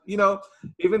nothing. But, you know,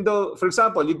 even though, for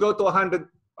example, you go to 100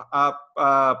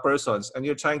 persons and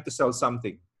you're trying to sell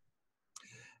something,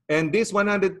 and these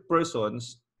 100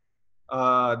 persons,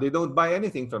 they don't buy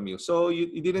anything from you. So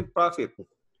you didn't profit.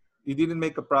 You didn't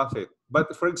make a profit.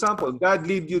 But for example, God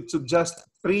lead you to just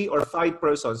 3 or 5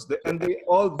 persons, and they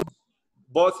all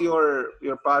bought your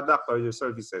product or your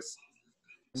services.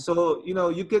 So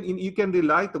you can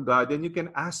rely to God and you can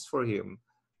ask for Him,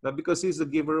 now, because He's the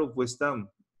giver of wisdom.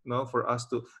 No, for us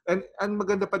to and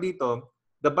maganda pa dito,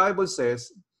 the Bible says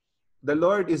the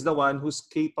Lord is the one who's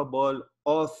capable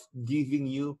of giving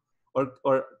you or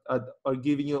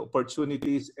giving you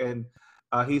opportunities, and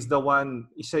He's the one,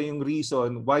 isa yung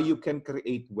reason why you can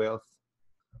create wealth.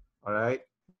 All right?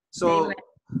 So,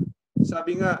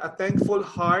 sabi nga, a thankful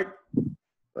heart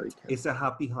is a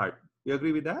happy heart. You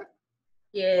agree with that?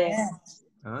 Yes.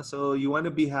 So you want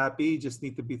to be happy, you just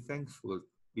need to be thankful.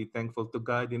 Be thankful to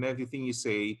God in everything you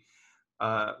say.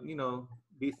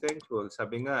 Be thankful.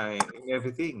 Sabi nga, in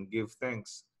everything, give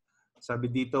thanks.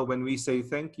 Sabi dito, when we say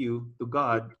thank you to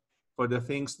God for the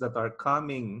things that are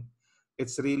coming,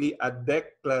 it's really a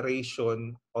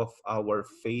declaration of our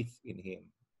faith in Him.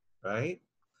 Right?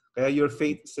 Kaya your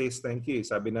faith says thank you.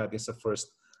 Sabi natin sa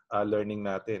first learning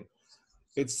natin.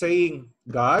 It's saying,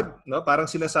 God, no, parang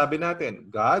sinasabi natin,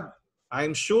 God,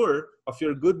 I'm sure of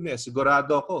your goodness.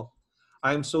 Sigurado ako.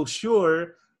 I'm so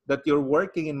sure that you're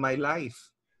working in my life,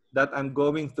 that I'm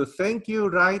going to thank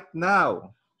you right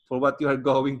now for what you are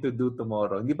going to do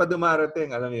tomorrow. Hindi pa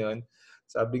dumarating, alam mo yun?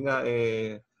 Sabi nga,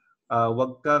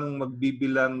 wag kang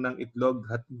magbibilang ng itlog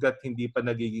hanggat hindi pa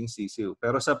nagiging sisiw.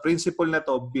 Pero sa principle na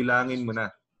to, bilangin mo na.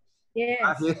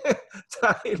 Yes.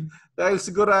 Dahil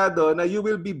sigurado na you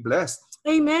will be blessed.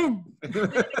 Amen.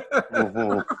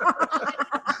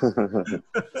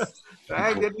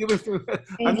 Right? That you will,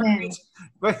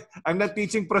 I'm not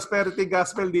teaching prosperity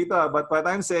gospel dito, but what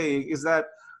I'm saying is that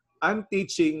I'm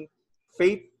teaching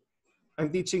faith. I'm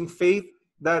teaching faith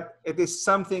that it is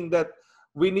something that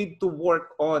we need to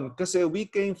work on. Kasi we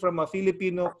came from a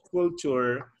Filipino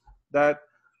culture that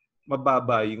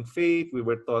mababa yung faith. We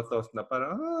were taught of na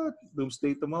parang,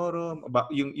 doomsday tomorrow.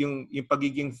 Yung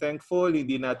pagiging thankful,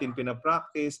 hindi natin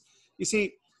pinapractice. You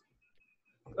see,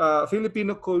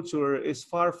 Filipino culture is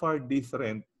far, far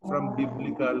different from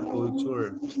biblical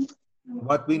culture.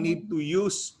 What we need to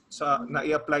use na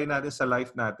i-apply natin sa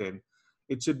life natin,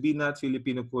 it should be not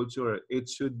Filipino culture. It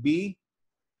should be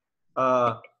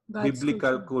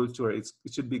biblical culture. It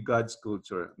should be God's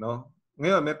culture. No?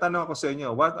 Ngayon, may tanong ako sa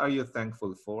inyo, what are you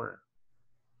thankful for?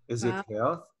 Is it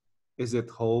health? Is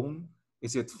it home?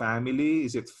 Is it family?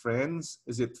 Is it friends?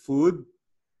 Is it food?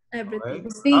 Everything.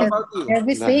 Okay. How about you?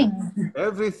 Everything.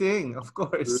 Everything, of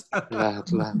course.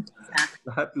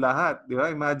 Lahat. Di ba?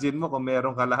 Imagine mo kung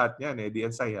meron ka lahat yan, di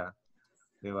ang saya.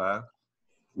 Di ba?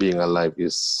 Being alive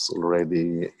is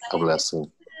already a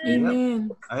blessing.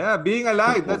 Amen. Being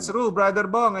alive. That's true, Brother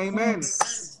Bong. Amen.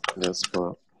 Yes,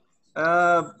 po.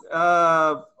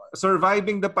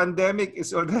 Surviving the pandemic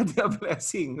is already a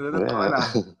blessing.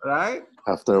 Right?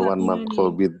 After 1 month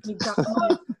COVID.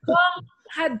 Bong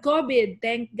had COVID.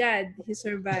 Thank God he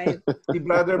survived. Si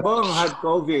Brother Bong had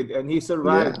COVID and he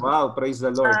survived. Yeah. Wow, praise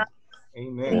the Lord.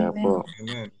 Amen. Yeah,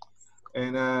 amen.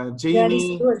 And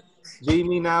Jamie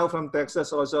now from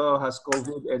Texas also has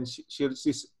COVID and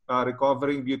she's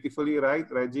recovering beautifully, right,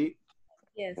 Reggie?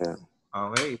 Yes. Yeah.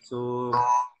 Okay, so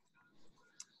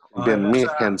then me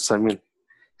handsomely.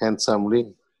 I'm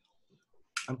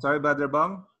sorry, Brother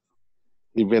Bong?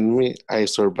 Even me, I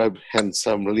survived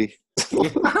handsomely.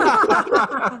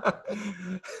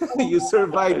 You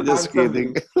survived. Just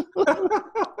kidding.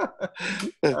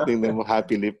 Tingnan mo,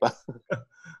 happily pa.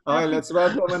 Okay, let's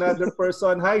welcome another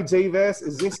person. Hi, Javes.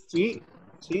 Is this Chi?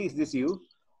 Chi, is this you?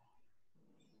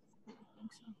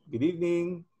 Good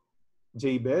evening,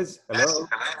 Jabez. Hello.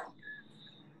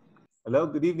 Hello,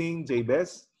 good evening,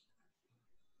 Jabez.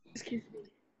 Excuse me.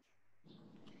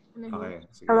 Okay.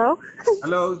 Hello?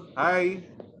 Hello. Hi.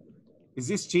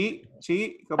 Is this Chi?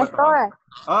 Chi? Ikaw ba to?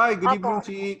 Hi, good evening,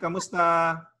 Chi.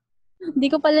 Kamusta?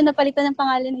 Hindi ko pala napalitan ng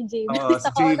pangalan ni Javis.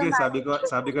 Si Javis.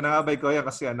 Sabi ko na nga ba ikaw yan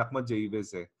kasi anak mo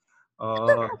Javis eh.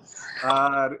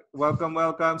 Welcome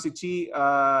si Chi.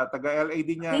 Taga LA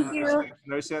din yan. Thank you.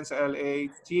 Nurse yan sa LA.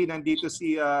 Chi, nandito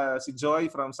si Joy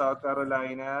from South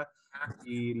Carolina.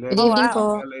 Si Leslie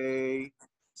from LA.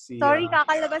 Sorry,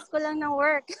 kakalabas ko lang ng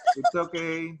work. It's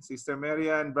okay. Sister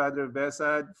Marian, Brother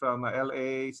Besad from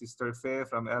LA, Sister Fe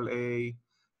from LA,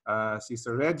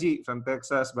 Sister Reggie from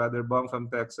Texas, Brother Bong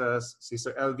from Texas,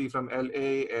 Sister LV from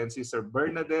LA, and Sister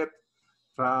Bernadette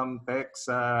from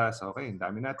Texas. Okay, ang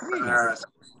dami natin ngayon.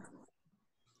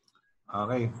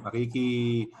 Okay,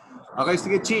 Okay,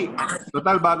 sige, Chi.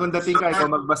 Total, bagong dating ka. Ikaw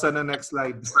magbasa ng next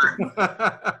slide.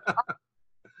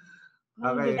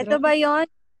 Okay. Ito ba yon?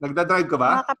 Nagdadrive ka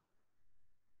ba?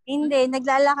 Hindi,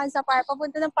 naglalakad sa park.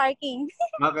 Papunta ng parking.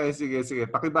 Okay, sige.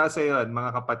 Pakibasa yon,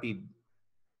 mga kapatid.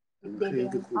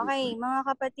 Okay, mga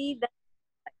kapatid.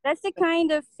 That's the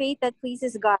kind of faith that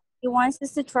pleases God. He wants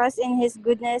us to trust in His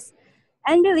goodness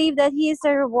and believe that He is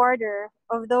a rewarder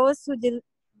of those who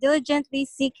diligently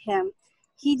seek Him.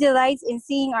 He delights in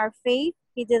seeing our faith.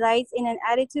 He delights in an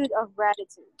attitude of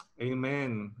gratitude.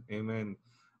 Amen.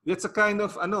 That's a kind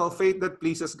of faith that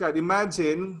pleases God.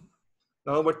 Imagine,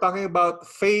 we're talking about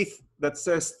faith that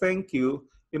says thank you.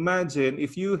 Imagine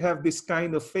if you have this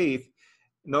kind of faith,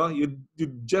 you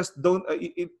just don't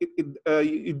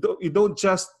you don't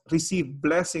just receive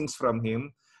blessings from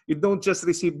Him. You don't just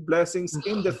receive blessings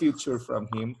in the future from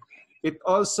Him. It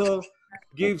also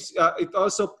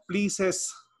pleases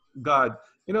God.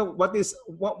 What is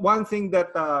one thing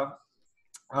that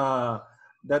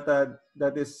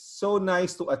that is so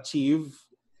nice to achieve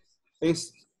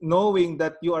is knowing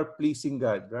that you are pleasing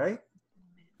God, right?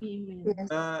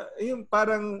 Yung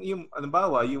parang yung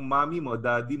yung mommy mo,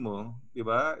 daddy mo, di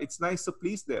ba? It's nice to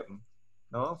please them,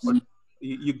 no?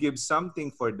 You give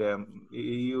something for them.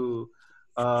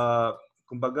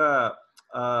 Kumbaga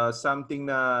something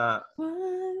na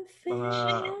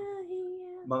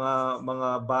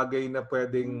mga bagay na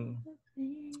pwedeng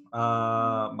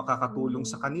makakatulong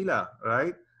sa kanila,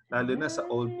 right? Lalo na sa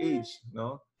old age,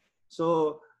 no?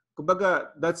 So,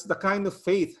 kumbaga, that's the kind of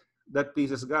faith that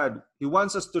pleases God. He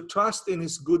wants us to trust in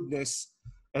His goodness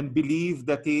and believe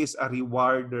that He is a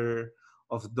rewarder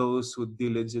of those who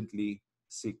diligently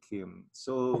seek Him.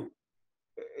 So,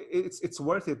 it's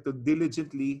worth it to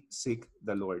diligently seek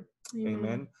the Lord.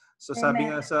 Amen. So sabi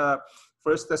nga sa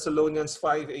 1 Thessalonians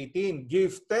 5:18,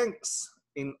 give thanks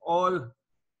in all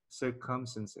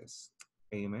circumstances.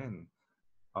 Amen.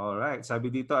 All right.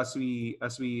 Sabi dito as we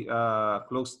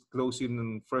close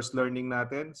yung first learning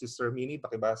natin, Sister Minnie,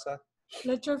 pakibasa.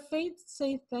 Let your faith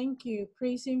say thank you.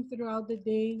 Praise Him throughout the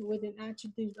day with an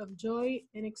attitude of joy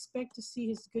and expect to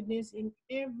see His goodness in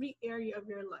every area of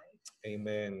your life.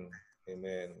 Amen.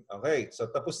 Okay, so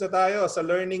tapos na tayo sa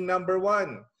learning number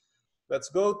 1. Let's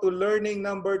go to learning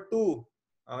number 2.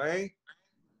 Okay?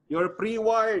 You're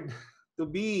pre-wired to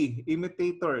be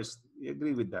imitators. You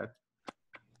agree with that?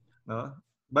 No?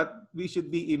 But we should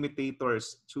be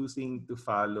imitators choosing to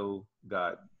follow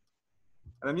God.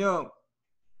 Alam nyo,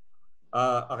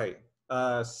 okay,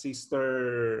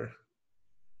 Sister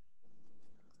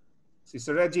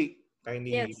Reggie,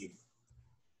 kindly. Yes.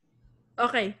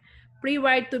 Okay.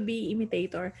 Pre-wired to be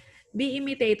imitator. Be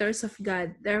imitators of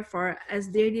God, therefore,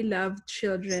 as dearly loved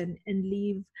children, and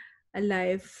live a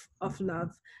life of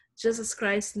love, just as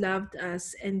Christ loved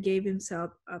us and gave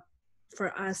Himself up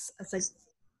for us as a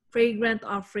fragrant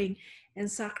offering and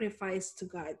sacrifice to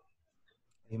God.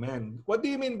 Amen. What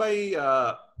do you mean by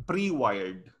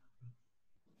pre-wired?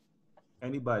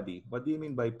 Anybody? What do you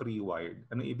mean by pre-wired?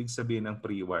 Ano ibig sabihin ng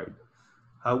pre-wired?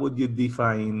 How would you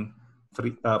define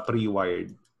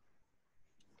pre-wired?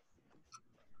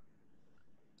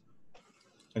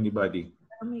 Anybody?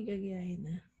 May gagayahin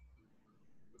na.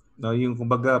 No, yung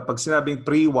kumbaga pag sinabing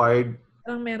pre-wired,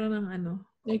 parang meron ng ano.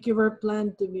 Like you were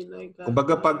planned to be like that.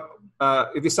 Kumbaga pag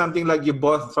it is something like you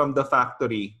bought from the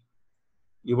factory.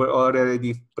 You were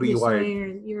already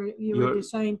pre-wired. You were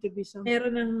designed to be something.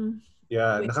 Meron ng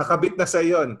nakakabit na sa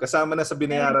yon, kasama na sa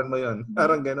binayaran mo yon.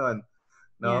 Parang ganoon.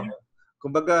 No? Yeah.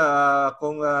 Kumbaga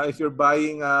kung if you're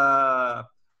buying a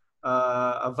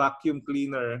vacuum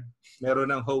cleaner,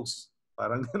 meron ng hose.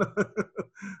 Parang gano'n.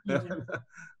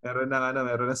 meron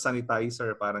ng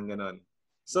sanitizer, parang gano'n.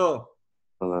 So,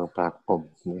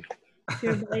 if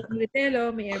you're buying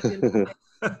Ritello, may airfield.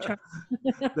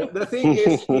 the thing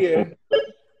is here,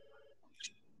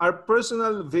 our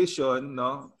personal vision,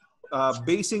 no,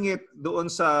 basing it doon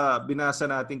sa binasa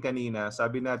natin kanina,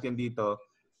 sabi natin dito,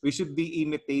 we should be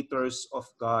imitators of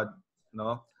God,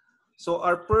 no? So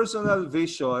our personal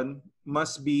vision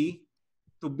must be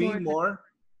to be more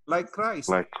like Christ.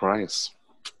 Like Christ.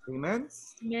 Amen?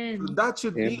 Amen. So that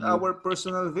should be our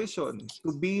personal vision,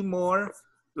 to be more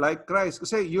like Christ.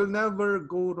 Kasi you'll never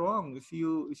go wrong if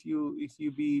you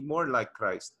be more like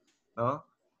Christ. No?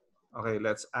 Okay,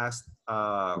 let's ask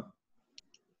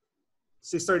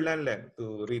Sister Lenlen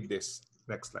to read this.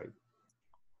 Next slide.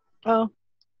 Oh,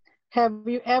 have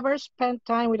you ever spent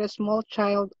time with a small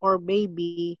child or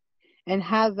baby and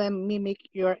had them mimic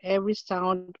your every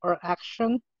sound or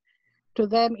action? To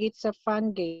them, it's a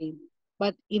fun game,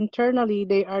 but internally,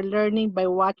 they are learning by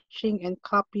watching and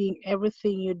copying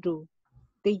everything you do.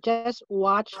 They just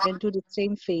watch and do the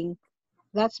same thing.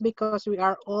 That's because we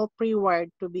are all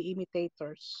pre-wired to be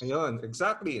imitators. Ayun,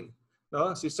 exactly.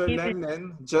 No, Sister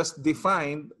Len just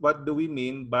defined what do we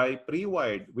mean by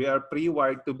pre-wired. We are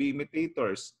pre-wired to be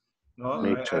imitators. No,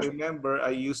 I Nature. remember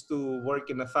I used to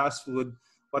work in a fast food.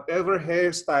 Whatever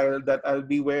hairstyle that I'll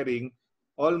be wearing,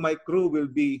 all my crew will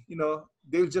be,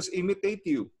 they'll just imitate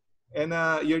you. And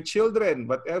your children,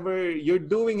 whatever you're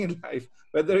doing in life,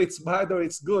 whether it's bad or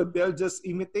it's good, they'll just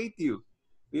imitate you.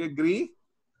 Do you agree?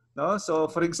 No?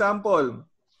 So, for example,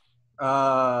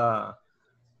 uh,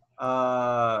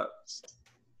 uh,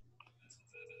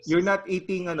 you're not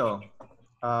eating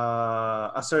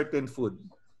a certain food.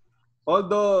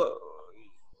 Although,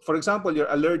 for example,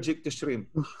 you're allergic to shrimp.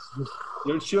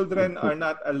 Your children are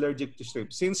not allergic to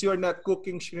shrimp. Since you're not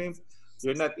cooking shrimp,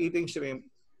 you're not eating shrimp,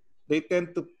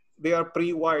 they are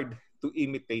pre-wired to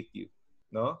imitate you.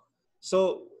 No?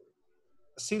 So,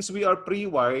 since we are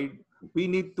pre-wired, we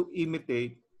need to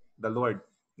imitate the Lord.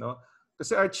 No?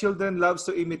 Kasi our children loves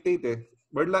to imitate eh.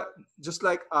 Just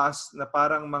like us, na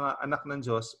parang mga anak ng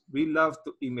Diyos, we love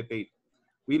to imitate.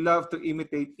 We love to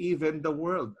imitate even the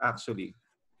world, actually.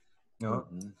 No?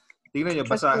 Tingnan niyo,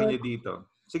 basahin niyo dito.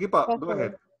 Sige po, go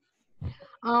ahead.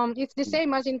 It's the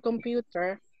same as in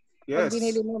computer. Pag Yes.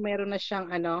 binili mo, meron na siyang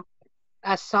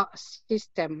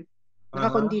system.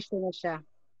 Naka-condition na siya.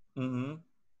 Mm-hmm.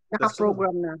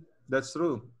 Naka-program na. That's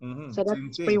true. Mm-hmm. So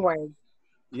that's pre-wired.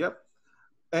 Yep.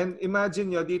 And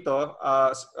imagine nyo dito,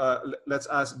 let's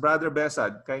ask Brother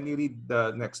Besad. Can you read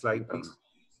the next slide, please?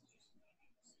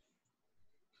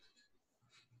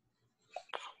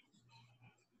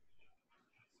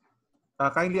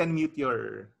 Kindly unmute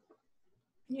your...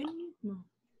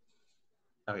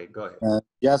 Okay, go ahead.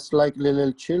 Just like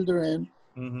little children,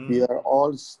 we are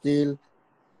all still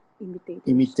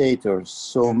imitators.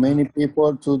 So many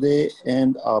people today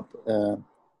end up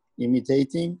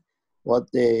imitating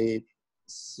what they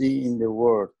see in the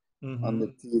world, on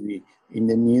the TV, in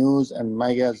the news and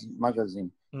magazine.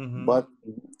 But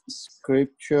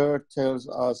scripture tells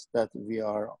us that we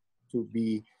are to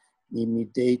be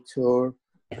imitator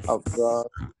of God,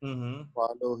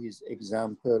 follow his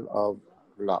example of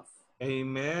love.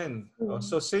 Amen.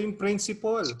 So same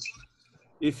principle.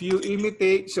 If you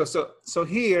imitate, so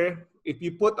here, if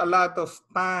you put a lot of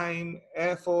time,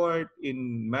 effort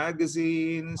in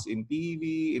magazines, in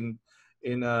TV,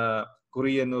 in a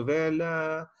Korean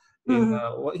novela, in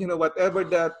whatever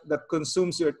that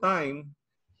consumes your time,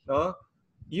 no,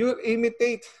 you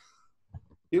imitate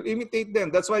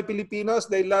them. That's why Filipinos,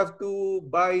 they love to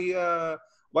buy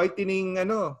whitening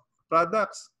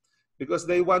products because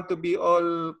they want to be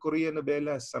all Korean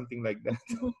novelas, something like that.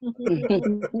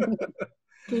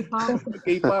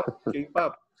 K-pop,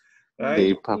 right?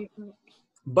 K-pop.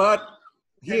 But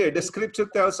here, the scripture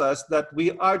tells us that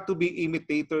we are to be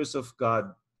imitators of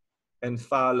God and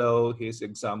follow his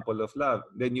example of love.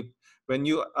 Then when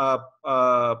you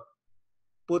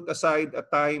put aside a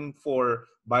time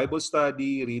for Bible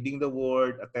study, reading the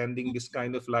Word, attending this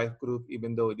kind of life group,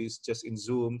 even though it is just in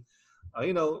Zoom,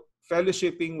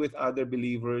 fellowshipping with other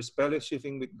believers,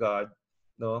 fellowshipping with God,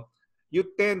 no, you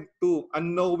tend to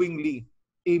unknowingly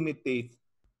imitate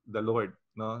the Lord,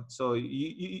 no. So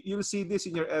you'll see this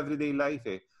in your everyday life,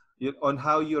 on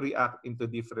how you react into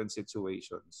different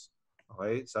situations.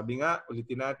 Okay, sabi nga,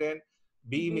 ulitin natin,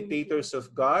 be imitators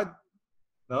of God.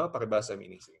 No, pakibasa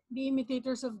ministry. Be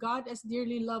imitators of God as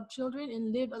dearly loved children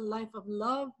and live a life of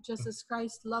love just as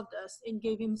Christ loved us and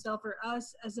gave himself for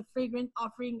us as a fragrant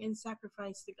offering and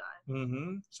sacrifice to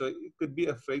God. So it could be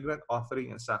a fragrant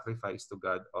offering and sacrifice to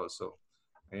God also.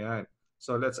 Ayan.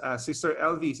 So let's ask Sister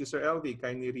LV. Sister LV,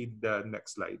 can you read the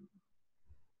next slide?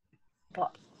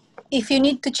 If you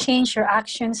need to change your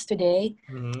actions today,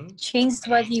 change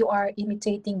what you are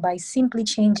imitating by simply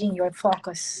changing your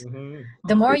focus.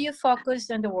 The more you focus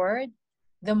on the word,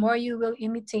 the more you will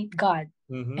imitate God.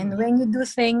 And when you do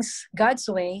things God's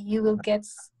way, you will get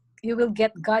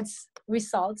God's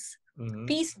results,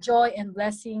 peace, joy, and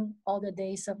blessing all the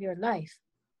days of your life.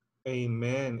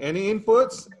 Amen. Any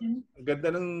inputs? Ganda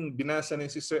ng binasa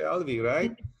ni Sister LV,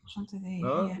 right?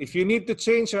 No? Yeah. If you need to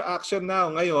change your action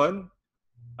now, ngayon,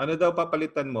 ano daw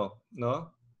papalitan mo, no?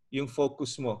 Yung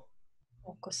focus mo.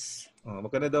 Focus.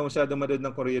 Wag ka na daw masyadong manood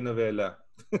ng Korean novela.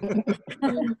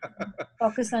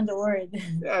 Focus on the word.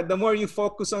 Yeah, the more you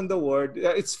focus on the word,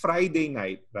 it's Friday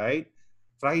night, right?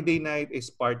 Friday night is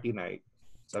party night.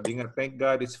 Sabi nga, thank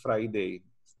God it's Friday.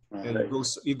 And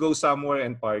you go somewhere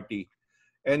and party.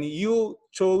 And you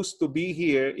chose to be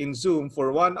here in Zoom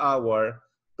for 1 hour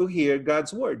to hear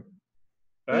God's word.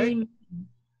 Right? Amen.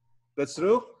 That's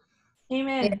true?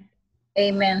 Amen.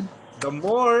 Amen. The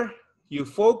more you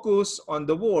focus on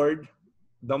the word,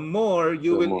 the more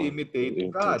you will imitate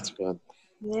God.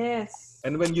 Yes.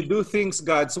 And when you do things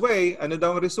God's way, ano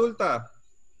daw ang resulta?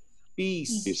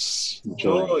 Peace,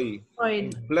 joy,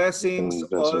 and blessings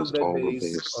all the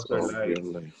days of your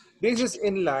life. This is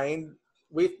in line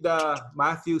with the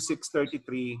Matthew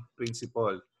 6:33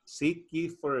 principle. Seek ye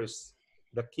first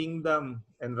the kingdom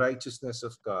and righteousness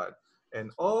of God.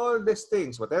 And all these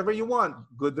things, whatever you want,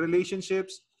 good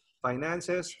relationships,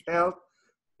 finances, health,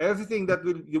 everything that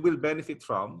you will benefit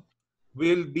from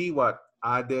will be what?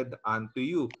 Added unto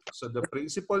you. So the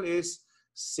principle is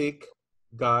seek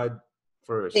God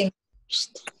first.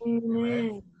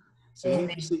 Amen. So you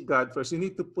need to seek God first. You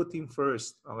need to put Him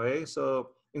first. Okay?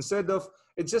 So instead of,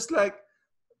 it's just like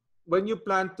when you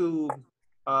plan to,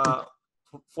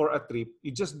 for a trip,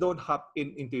 you just don't hop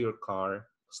into your car,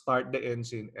 start the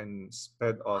engine, and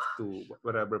sped off to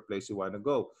whatever place you want to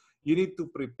go. You need to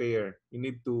prepare. You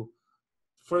need to,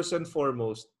 first and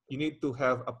foremost, you need to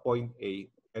have a point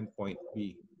A and point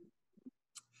B.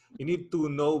 You need to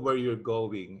know where you're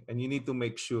going, and you need to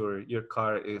make sure your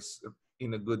car is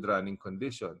in a good running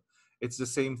condition. It's the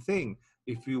same thing.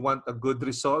 If you want a good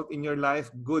result in your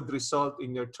life, good result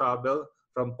in your travel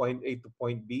from point A to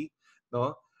point B,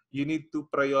 no, you need to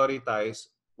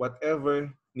prioritize whatever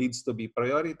needs to be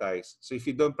prioritized. So if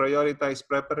you don't prioritize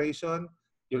preparation,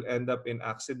 you'll end up in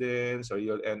accidents, or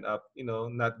you'll end up,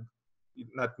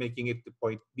 not making it to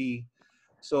point B.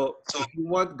 So if you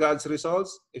want God's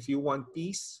results, if you want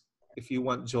peace, if you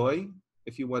want joy,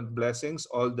 if you want blessings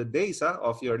all the days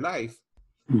of your life,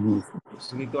 we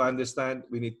need to understand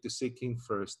we need to seek Him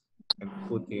first and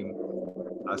put Him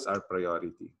as our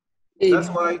priority. That's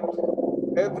why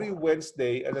every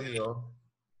Wednesday, alam nyo,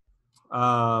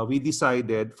 we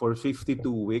decided for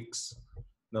 52 weeks,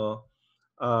 no,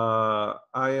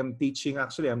 I am teaching,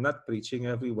 actually I'm not preaching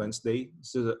every Wednesday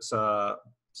sa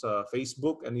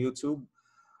Facebook and YouTube.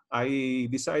 I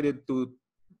decided to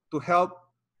help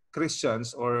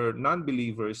Christians or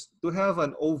non-believers to have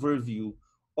an overview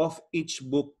of each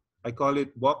book. I call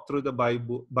it Walk Through the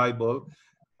Bible,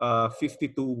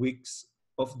 52 weeks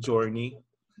of journey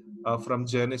from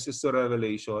Genesis to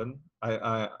Revelation.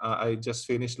 I just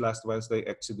finished last Wednesday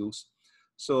Exodus.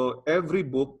 So every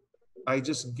book, I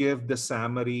just give the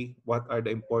summary, what are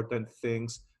the important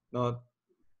things,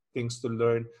 things to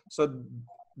learn. So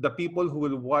the people who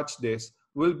will watch this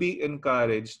will be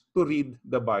encouraged to read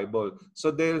the Bible.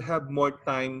 So they'll have more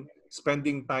time,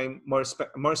 spending time,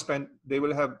 they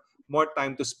will have more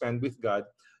time to spend with God.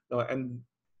 And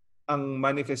ang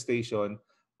manifestation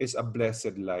is a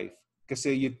blessed life.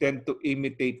 Kasi you tend to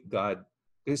imitate God.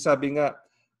 Kasi sabi nga,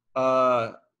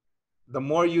 the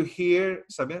more you hear,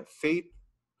 sabi nga, faith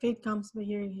comes by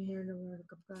hearing and hearing the word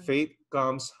of God. Faith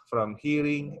comes from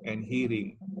hearing and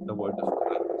hearing the word of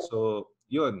God. So,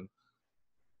 yun.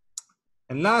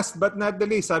 And last but not the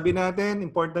least, sabi natin,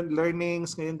 important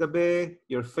learnings ngayong gabi,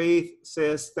 your faith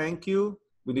says thank you.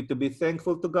 We need to be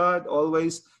thankful to God,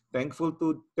 always thankful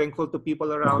to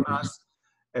people around us.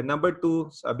 And number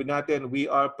 2, sabi natin, we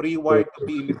are pre-wired to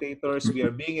be imitators. We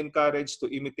are being encouraged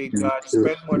to imitate God,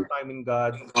 spend more time in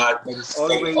God, and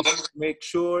always make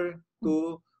sure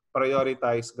to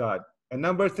prioritize God. And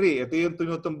number 3, ito yung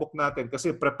tinutumbok natin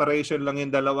kasi preparation lang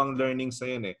yung dalawang learnings na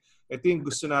yun eh. Ito yung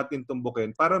gusto natin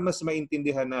tumbukin para mas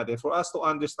maintindihan natin, for us to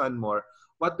understand more,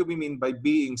 what do we mean by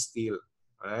being still?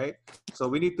 Right? So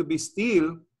we need to be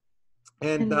still,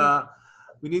 and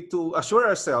we need to assure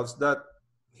ourselves that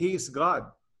He is God.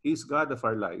 He is God of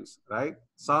our lives. Right?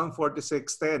 Psalm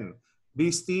 46:10. Be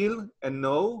still and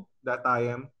know that I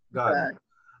am God.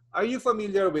 Are you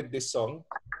familiar with this song?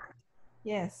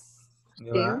 Yes.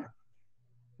 Diba?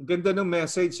 Ganda ng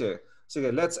message eh. Sige,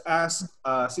 let's ask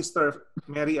Sister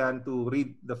Mary Ann to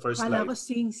read the first slide. Kala ko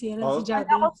sing si Javi.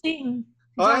 Kala ko sing.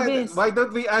 Why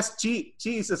don't we ask Chi?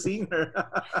 Chi is a singer.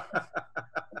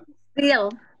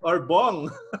 Still. Or Bong.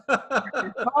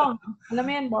 Bong. Alam mo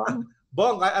yan, Bong?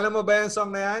 Bong, alam mo ba yung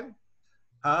song na yan?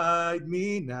 Hide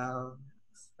me now.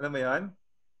 Alam mo yan?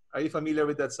 Are you familiar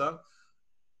with that song?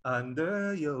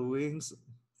 Under your wings.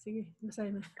 Sige,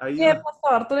 basahin mo. Yeah,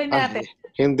 Pastor, tuloy natin.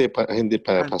 Hindi pa,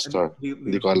 Pastor.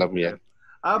 Hindi ko alam yan.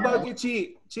 How about you,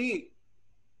 Chi? Chi,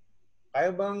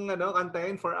 ayaw bang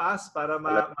kantahin for us para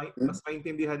mas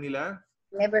maintindihan nila?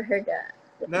 Never heard that.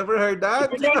 Never heard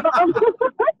that?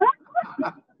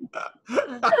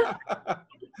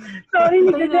 Sorry,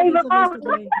 Patay the name natin sa of voice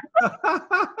today.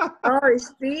 Oh,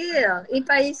 still. If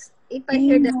I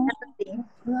hear the melody,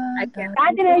 I can.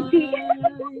 Daddy Reggie.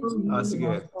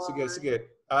 Sige, sige, sige.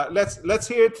 Let's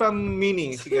hear it from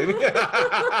Minnie. Sige.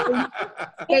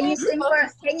 Can you sing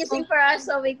for us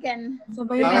so we can?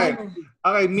 Okay.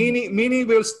 Okay, Minnie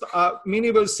will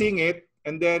sing it,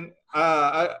 and then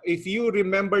if you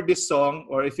remember this song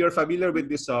or if you're familiar with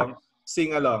this song,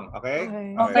 sing along. Okay.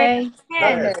 Okay.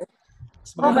 Okay.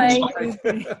 Bye-bye.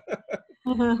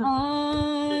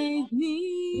 I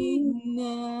need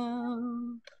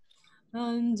now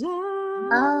under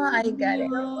I got it.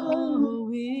 your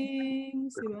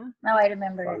wings. Now I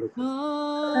remember it.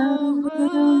 Cover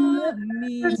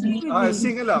me. Sing with me.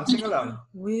 Sing along, sing along.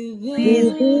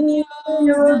 Within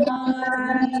your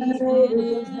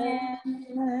mighty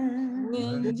hand,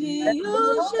 when the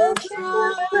oceans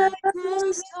rise and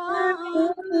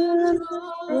thunders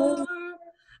roar,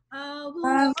 I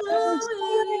will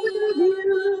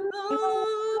swim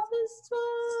above the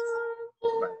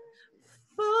storm,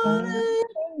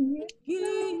 fighting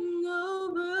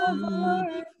over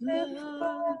the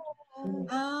flood.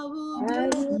 I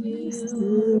will be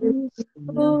still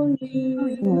for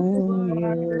you.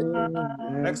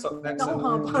 Next song. Naku,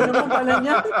 haba naman pala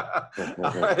niya.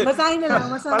 Basahin na lang.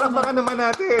 Palakpakan naman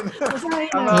natin.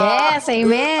 Basahin na. Yes,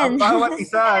 amen. Ang bawat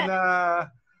isa na...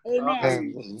 Amen.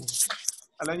 Okay.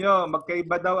 Alam nyo,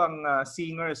 magkaiba daw ang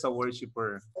singer sa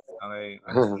worshiper. Okay?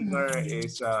 Ang singer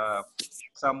is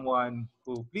someone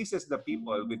who pleases the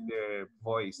people with their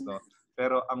voice, no?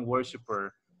 Pero ang worshiper,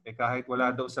 kahit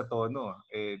wala daw sa tono,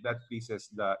 that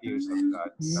pleases the ears of God,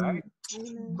 right?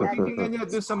 Kung titingnan nyo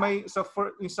dun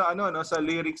sa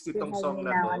lyrics nitong song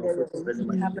na to,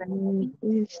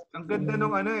 ang ganda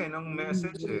nung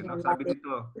message no? Sabi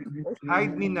dito,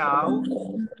 hide me now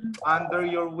under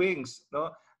your wings, no?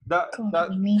 The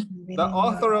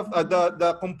author of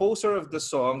the composer of the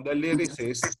song, the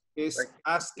lyricist, is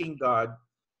asking God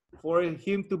for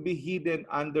him to be hidden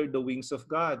under the wings of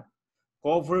God.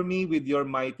 Cover me with your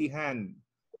mighty hand.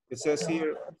 It says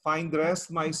here, find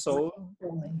rest my soul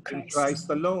in Christ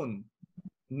alone,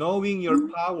 knowing your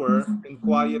power in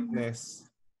quietness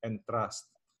and trust.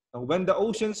 Now, when the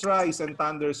oceans rise and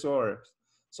thunder soar,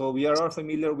 so we are all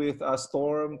familiar with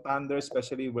storm, thunder,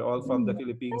 especially we're all from the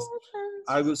Philippines.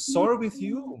 I will soar with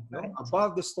you, no,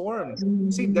 above the storm.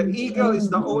 See, the eagle is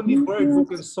the only bird who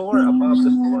can soar above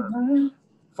the storm.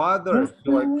 Father,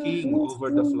 you are king over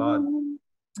the flood,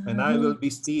 and I will be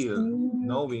still,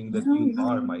 knowing that you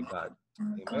are my God.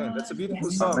 Amen. That's a beautiful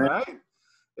song, right?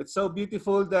 It's so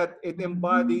beautiful that it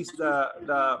embodies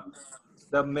the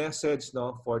message,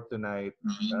 no, for tonight,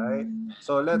 right?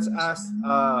 So let's ask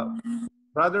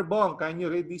Brother Bong, can you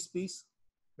read this, please?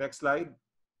 Next slide.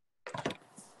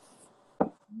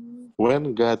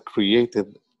 When God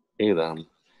created Adam,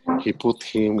 he put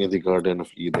him in the Garden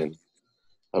of Eden,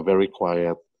 a very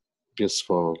quiet,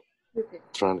 peaceful,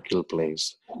 tranquil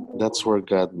place. That's where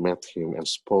God met him and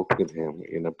spoke with him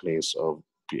in a place of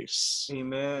peace.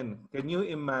 Amen. Can you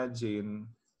imagine,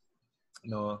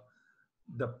 no,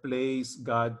 the place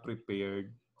God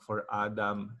prepared for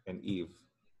Adam and Eve?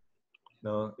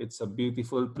 No, it's a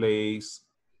beautiful place.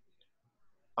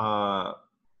 No,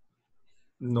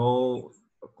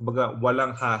 kumbaga,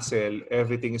 walang hassle.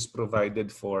 Everything is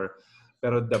provided for.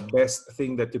 Pero the best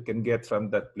thing that you can get from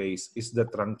that place is the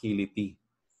tranquility,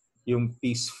 yung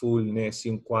peacefulness,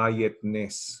 yung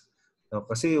quietness. No?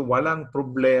 Kasi walang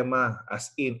problema, as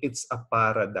in, it's a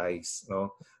paradise.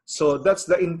 No? So that's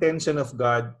the intention of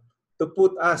God to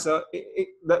put us,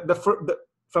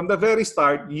 from the very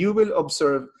start, you will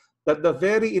observe that the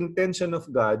very intention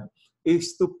of God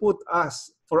is to put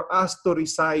us, for us to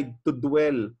reside, to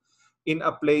dwell in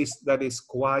a place that is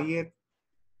quiet,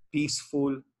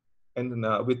 peaceful, and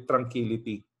with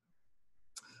tranquility.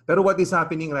 Pero what is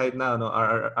happening right now, no?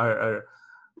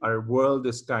 Our world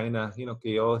is kind of,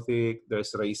 chaotic.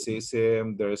 There's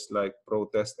racism. There's like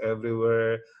protest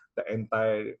everywhere. The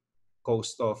entire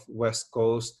coast of West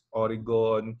Coast,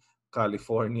 Oregon,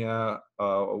 California,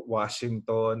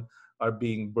 Washington are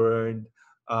being burned.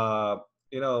 In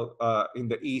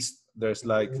the East, there's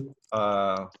like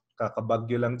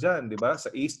kakabagyo lang dyan, di ba?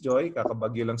 Sa East, Joy,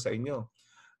 kakabagyo lang sa inyo.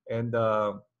 And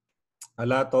a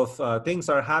lot of things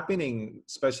are happening,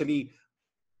 especially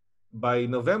by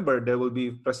November, there will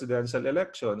be presidential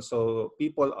elections. So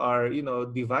people are,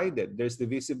 divided. There's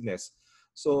divisiveness.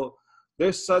 So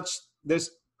there's as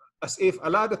if a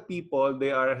lot of people,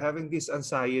 they are having this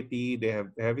anxiety,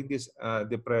 they're having this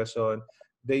depression.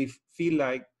 They feel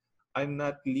like I'm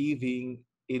not living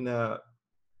in a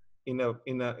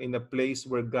place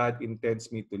where God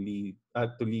intends me to live.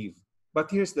 But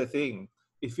here's the thing.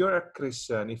 if you're a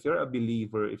Christian, if you're a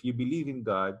believer, if you believe in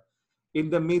God, in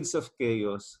the midst of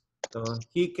chaos,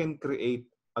 He can create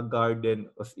a garden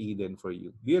of Eden for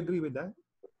you. Do you agree with that?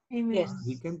 Amen.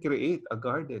 He can create a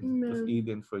garden of Amen.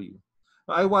 Eden for you.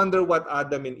 I wonder what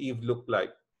Adam and Eve look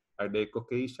like. Are they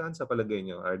Caucasian sa palagay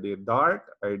nyo? Are they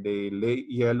dark? Are they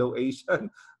yellow Asian?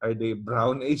 Are they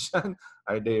brown Asian?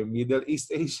 Are they Middle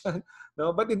East Asian? No,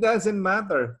 but it doesn't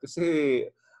matter kasi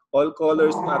all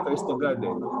colors matters to God.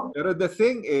 Eh. Pero the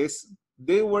thing is,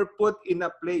 they were put in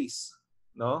a place,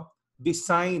 no,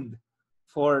 designed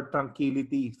for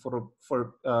tranquility, for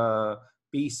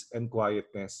peace and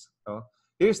quietness. No?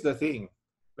 Here's the thing.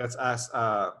 Let's ask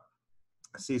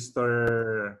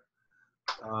Sister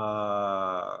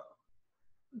uh,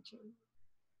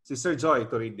 Sister Joy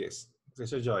to read this.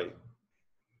 Sister Joy.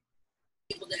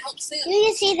 Do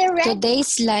you see the red?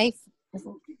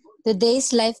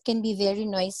 Today's life can be very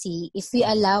noisy. If we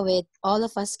allow it, all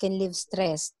of us can live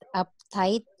stressed,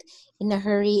 uptight, in a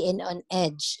hurry, and on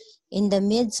edge. In the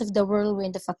midst of the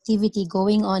whirlwind of activity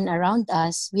going on around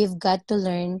us, we've got to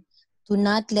learn to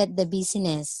not let the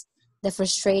busyness, the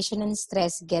frustration, and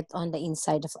stress get on the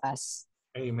inside of us.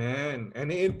 Amen.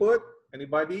 Any input?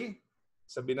 Anybody?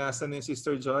 Sa binasa ni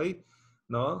Sister Joy,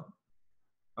 no?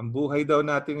 Ang buhay daw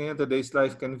natin ngayon, today's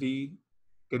life can be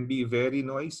very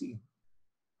noisy.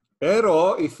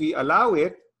 Pero if we allow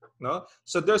it, no?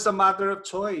 So there's a matter of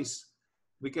choice.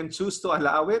 We can choose to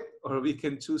allow it, or we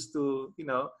can choose to,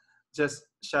 just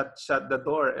shut the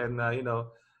door and allow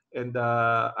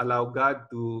God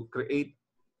to create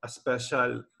a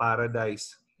special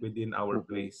paradise within our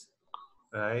place,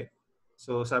 right?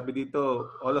 So sabi dito,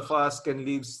 all of us can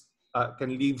live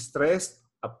stressed,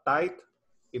 uptight,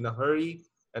 in a hurry,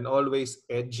 and always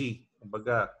edgy.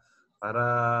 Kumbaga,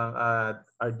 parang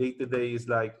our day-to-day is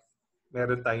like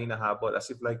meron tayong hinahabol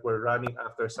as if like we're running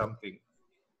after something.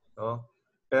 No?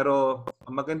 Pero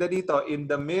ang maganda dito, in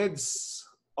the midst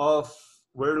of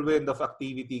whirlwind of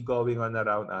activity going on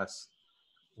around us,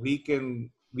 we've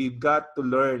got to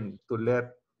learn to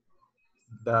let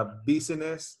the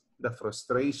busyness, the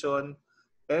frustration,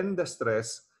 and the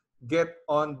stress get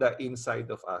on the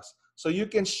inside of us. So you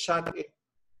can shut it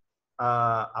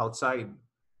outside.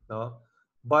 No?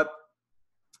 But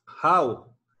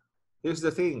how? Here's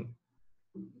the thing.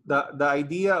 The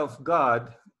idea of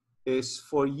God is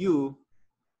for you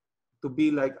to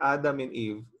be like Adam and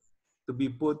Eve, to be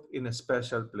put in a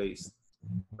special place,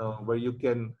 where you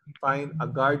can find a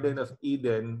garden of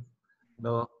Eden,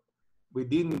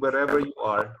 within wherever you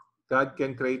are. God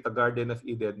can create a garden of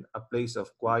Eden, a place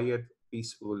of quiet,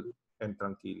 peaceful, and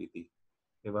tranquility.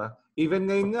 Diba? Even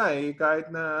ngayon nga, kahit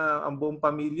na ang buong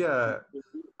pamilya,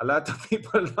 a lot of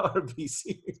people are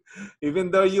busy.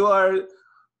 Even though you are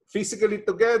physically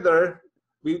together,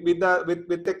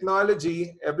 with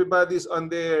technology, everybody's on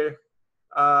their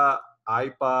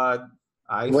iPad,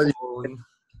 iPhone,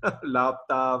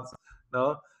 laptops,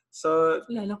 no? So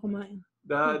Lala kumain.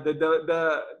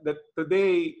 the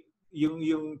today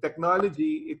yung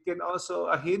technology, it can also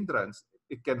a hindrance.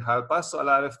 It can help us to a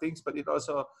lot of things, but it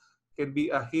also can be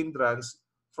a hindrance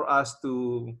for us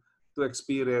to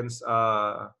experience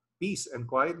peace and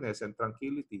quietness and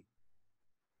tranquility.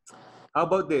 How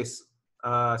about this?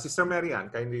 Sister Marianne,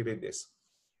 kindly read this.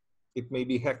 It may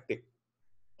be hectic.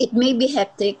 It may be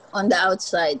hectic on the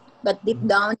outside, but deep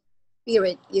down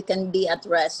spirit, you can be at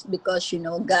rest because you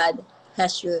know God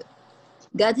has you.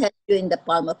 God has you in the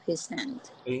palm of His hand.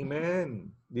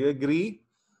 Amen. Do you agree?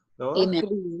 No?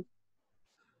 Amen.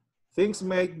 Things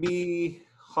might be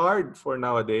hard for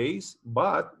nowadays,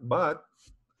 but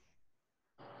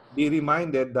be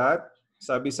reminded that,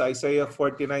 sabi sa Isaiah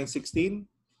 49:16,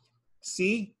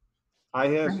 see, I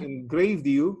have engraved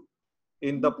you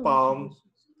in the palm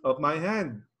of my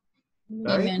hand.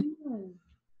 Right? Amen.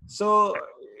 So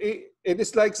it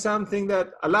is like something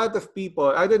that a lot of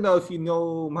people, I don't know if you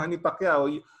know Manny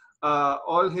Pacquiao,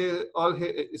 all his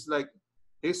it's like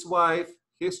his wife,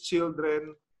 his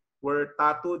children were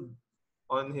tattooed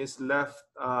on his left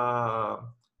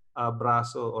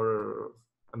braso, or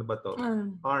ano ba to?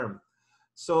 Arm.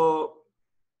 So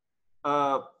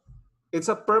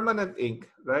it's a permanent ink,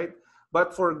 right?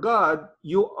 But for God,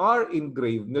 you are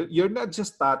engraved. You're not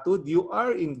just tattooed, you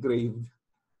are engraved.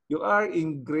 You are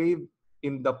engraved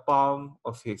in the palm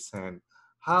of His hand.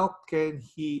 How can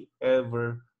He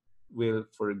ever will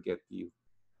forget you?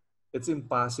 It's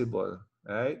impossible,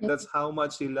 right? That's how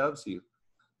much He loves you.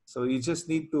 So you just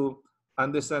need to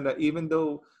understand that even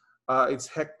though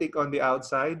it's hectic on the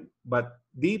outside, but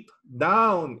deep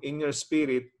down in your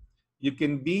spirit, you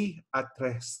can be at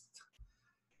rest.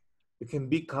 You can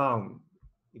be calm.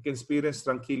 You can experience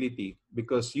tranquility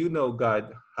because you know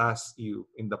God has you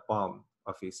in the palm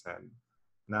of His hand.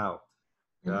 Now,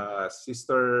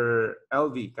 Sister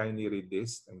LV, kindly read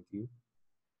this. Thank you.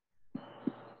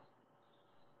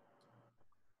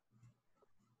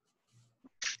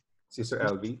 Sister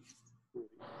LV.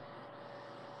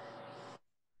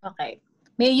 Okay.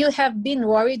 May you have been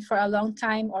worried for a long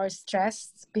time or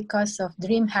stressed because of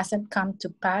dream hasn't come to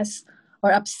pass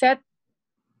or upset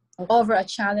over a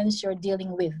challenge you're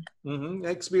dealing with.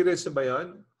 Experience ba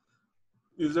yan?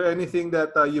 Is there anything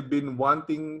that you've been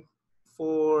wanting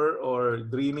for or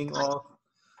dreaming of?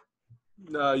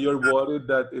 You're worried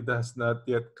that it has not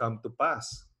yet come to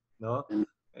pass, no?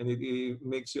 And it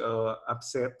makes you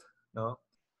upset, no?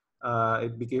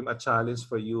 It became a challenge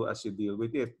for you as you deal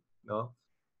with it, no?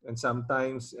 And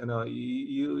sometimes,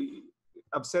 you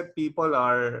upset people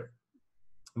are,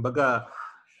 baga,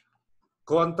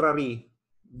 contrary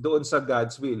doon sa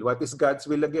God's will. What is God's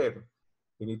will again?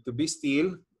 We need to be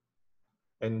still,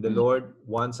 and the Lord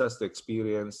wants us to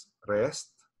experience rest,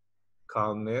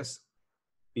 calmness,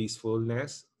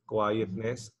 peacefulness,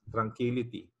 quietness,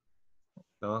 tranquility.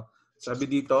 No? Sabi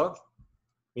dito,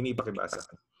 hindi pakibasa.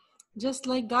 Just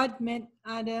like God met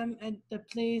Adam at the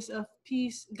place of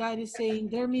peace, God is saying,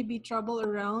 there may be trouble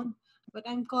around, but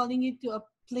I'm calling you to a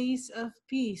place of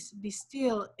peace. Be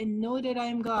still and know that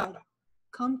I am God.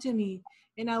 Come to me,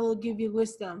 and I will give you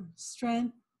wisdom,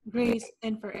 strength, grace,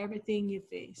 and for everything you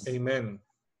face. Amen.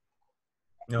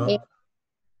 No? Do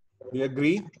you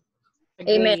agree?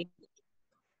 Amen.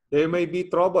 There may be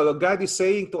trouble. God is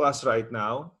saying to us right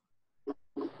now,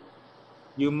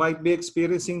 you might be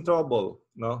experiencing trouble,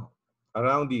 no,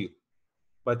 around you.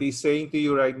 But He's saying to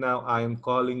you right now, I am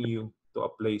calling you to a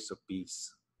place of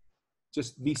peace.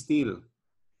 Just be still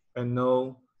and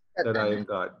know that I am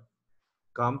God.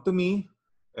 Come to me,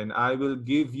 and I will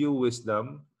give you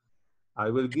wisdom. I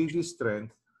will give you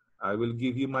strength. I will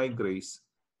give you my grace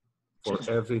for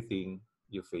everything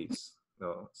you face.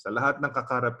 No? Sa lahat ng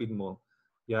kakarapin mo,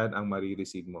 yan ang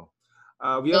marireceive mo.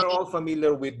 We are all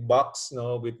familiar with bucks,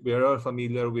 no? We are all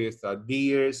familiar with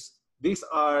deers. These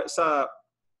are sa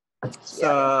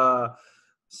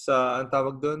ang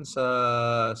tawag doon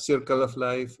sa circle of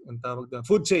life, ang tawag doon,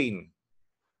 food chain.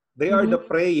 They are the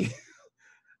prey.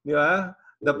 Di ba?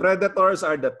 The predators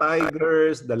are the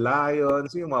tigers, the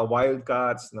lions, yung mga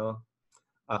wildcats, no?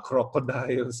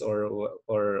 Crocodiles or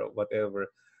whatever.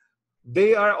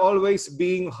 They are always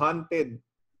being hunted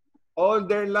all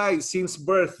their lives since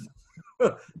birth.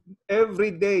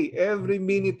 Every day, every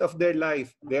minute of their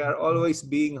life, they are always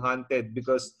being hunted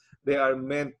because they are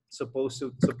supposed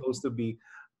to be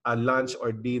a lunch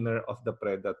or dinner of the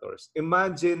predators.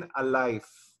 Imagine a life.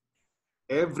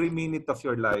 Every minute of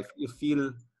your life, you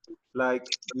feel like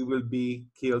you will be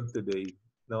killed today,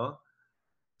 no?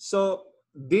 So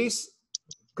these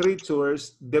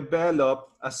creatures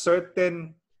develop a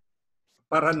certain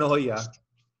paranoia,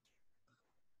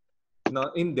 no,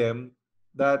 in them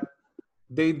that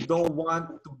they don't want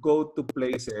to go to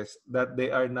places that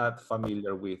they are not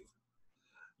familiar with.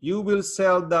 You will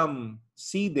seldom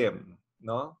see them,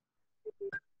 no,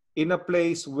 in a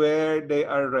place where they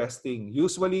are resting.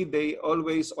 Usually, they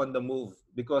always on the move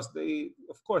because they,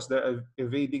 of course, they're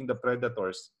evading the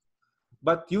predators.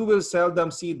 But you will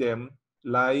seldom see them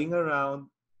lying around,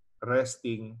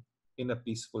 resting in a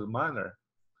peaceful manner.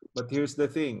 But here's the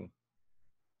thing.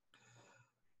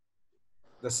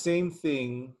 The same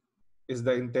thing is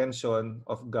the intention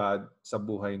of God sa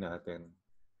buhay natin.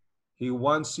 He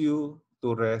wants you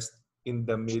to rest in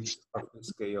the midst of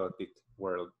this chaotic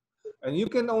world. And you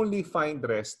can only find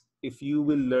rest if you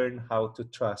will learn how to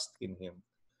trust in Him.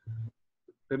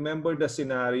 Remember the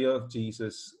scenario of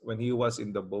Jesus when He was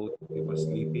in the boat, He was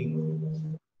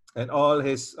sleeping, and all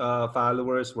His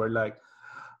followers were like,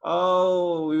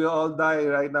 oh, we will all die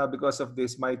right now because of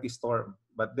this mighty storm.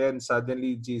 But then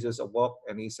suddenly Jesus awoke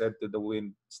and He said to the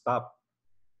wind, stop,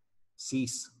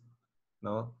 cease,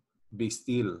 no, be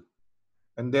still.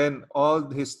 And then all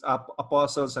His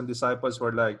apostles and disciples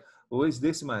were like, who is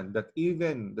this man that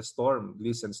even the storm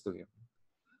listens to Him?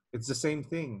 It's the same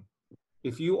thing.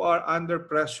 If you are under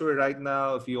pressure right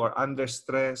now, if you are under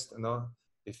stress,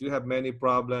 if you have many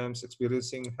problems,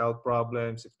 experiencing health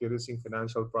problems, experiencing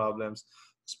financial problems,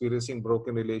 experiencing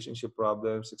broken relationship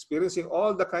problems, experiencing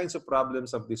all the kinds of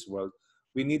problems of this world,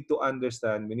 we need to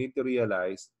understand, we need to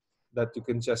realize that you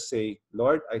can just say,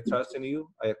 Lord, I trust in you.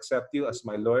 I accept you as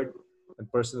my Lord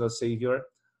and personal Savior.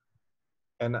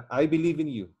 And I believe in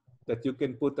you that you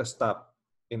can put a stop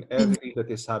in everything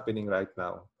that is happening right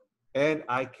now. And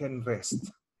I can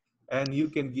rest. And you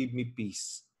can give me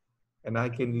peace. And I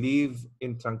can live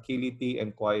in tranquility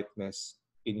and quietness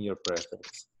in your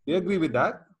presence. Do you agree with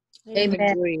that?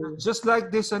 Amen. Agree. Just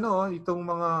like this, itong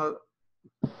mga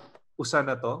usa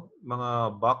na to,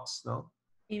 mga box, no?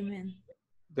 Amen.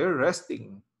 They're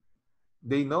resting.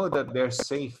 They know that they're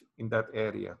safe in that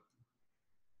area.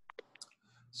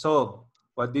 So,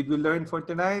 what did we learn for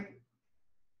tonight?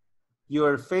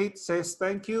 Your faith says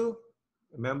thank you.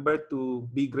 Remember to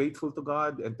be grateful to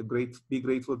God and to be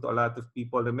grateful to a lot of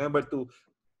people. Remember to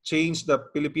change the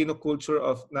Filipino culture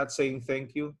of not saying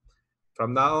thank you.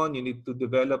 From now on, you need to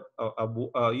develop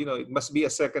it must be a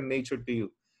second nature to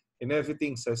you. In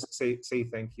everything, say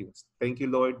thank you. Thank you,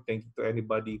 Lord. Thank you to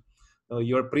anybody.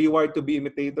 You're pre-wired to be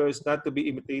imitators, not to be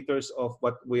imitators of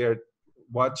what we are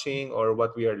watching or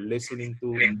what we are listening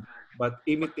to, but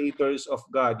imitators of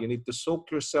God. You need to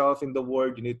soak yourself in the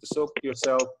Word. You need to soak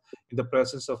yourself in the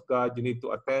presence of God. You need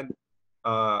to attend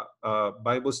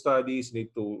Bible studies. You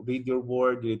need to read your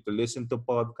Word. You need to listen to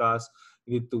podcasts.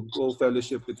 You need to go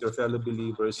fellowship with your fellow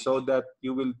believers so that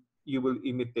you will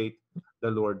imitate the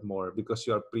Lord more because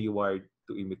you are pre-wired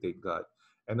to imitate God.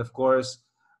 And of course,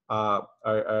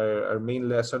 our main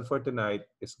lesson for tonight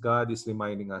is God is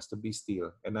reminding us to be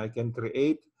still. And I can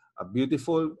create a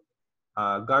beautiful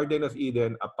Garden of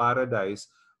Eden, a paradise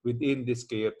within this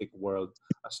chaotic world.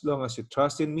 As long as you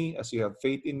trust in me, as you have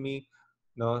faith in me,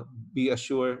 be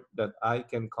assured that I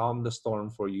can calm the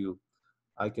storm for you.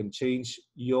 I can change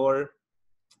your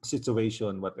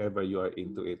situation, whatever you are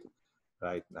into it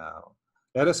right now.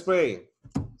 Let us pray.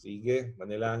 Sige,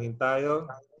 manalangin tayo.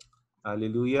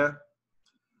 Hallelujah.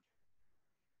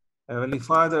 Heavenly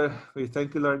Father, we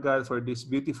thank you, Lord God, for this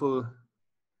beautiful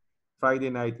Friday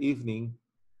night evening.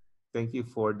 Thank you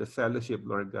for the fellowship,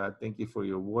 Lord God. Thank you for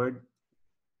your word.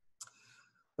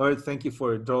 Lord, thank you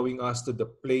for drawing us to the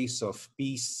place of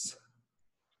peace.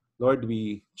 Lord,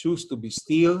 we choose to be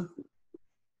still.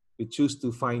 We choose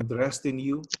to find rest in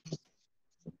you.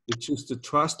 We choose to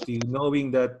trust you,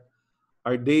 knowing that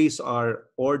our days are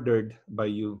ordered by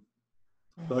you.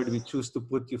 Lord, we choose to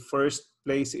put you first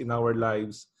place in our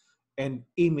lives and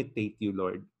imitate you,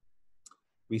 Lord.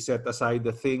 We set aside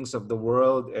the things of the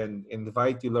world and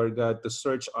invite you, Lord God, to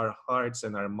search our hearts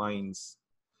and our minds.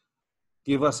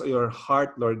 Give us your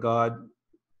heart, Lord God,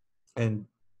 and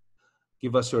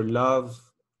give us your love.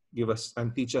 Give us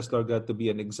and teach us, Lord God, to be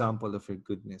an example of your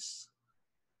goodness.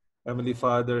 Heavenly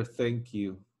Father, thank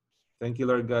you. Thank you,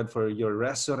 Lord God, for your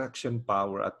resurrection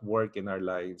power at work in our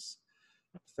lives.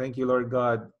 Thank you, Lord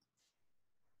God.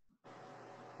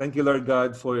 Thank you, Lord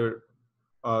God, for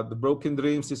the broken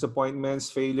dreams,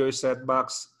 disappointments, failures,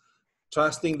 setbacks,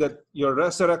 trusting that your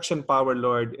resurrection power,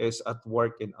 Lord, is at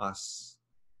work in us.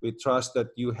 We trust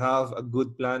that you have a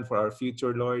good plan for our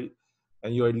future, Lord,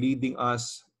 and you are leading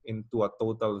us into a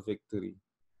total victory.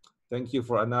 Thank you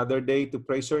for another day to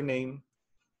praise your name.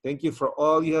 Thank you for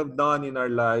all you have done in our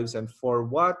lives and for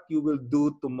what you will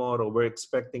do tomorrow. We're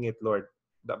expecting it, Lord,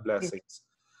 the blessings.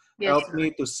 Yes. Help me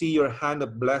to see your hand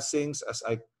of blessings as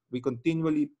we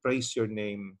continually praise your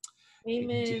name. Amen.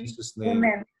 In Jesus' name.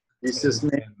 Amen. Jesus'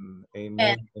 name.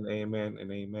 Amen and amen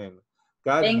and amen.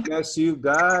 God Thank bless you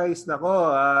guys. Nako,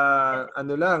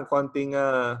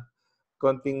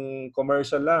 konting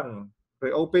commercial lang.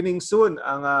 Reopening soon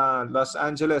ang Los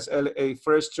Angeles LA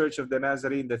First Church of the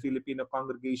Nazarene, the Filipino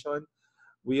congregation.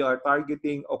 We are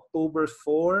targeting October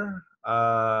 4.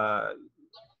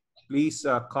 Please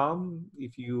come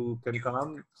if you can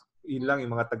come. Yun lang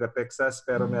yung mga taga-Texas,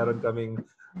 pero meron kaming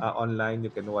online.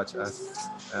 You can watch us.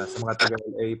 Sa mga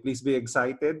taga-LA, please be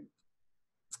excited.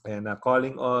 And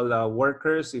calling all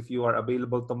workers, if you are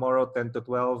available tomorrow, 10 to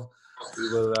 12,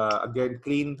 we will again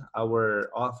clean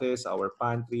our office, our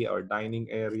pantry, our dining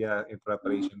area in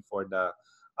preparation for the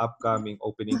upcoming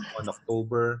opening on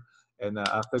October. And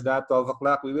after that, 12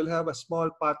 o'clock, we will have a small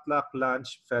potluck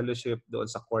lunch fellowship doon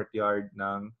sa courtyard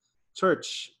ng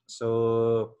church.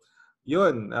 So,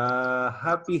 yun.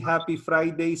 Happy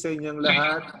Friday sa inyong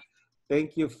lahat.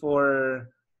 Thank you for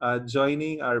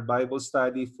joining our Bible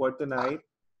study for tonight.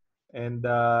 And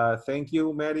thank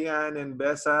you, Marianne and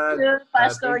Bessa.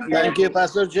 Pastor Thank you,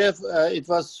 Pastor Jeff. It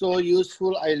was so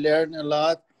useful. I learned a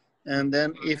lot. And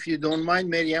then, if you don't mind,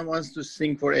 Marianne wants to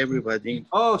sing for everybody.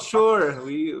 Oh, sure.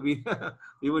 We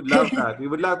would love that. We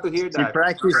would love to hear She that.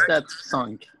 practiced that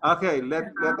song. Okay,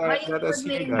 let us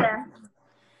hear that.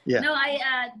 Yeah. No,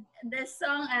 the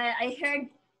song I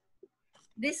heard.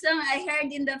 This song I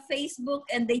heard in the Facebook,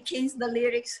 and they changed the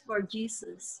lyrics for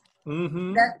Jesus.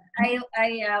 Mm-hmm. That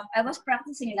I was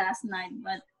practicing last night,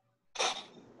 but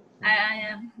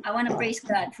I want to praise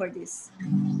God for this.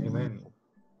 Amen.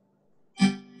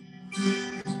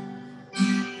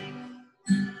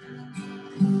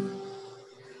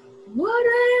 What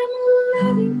I am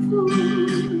living for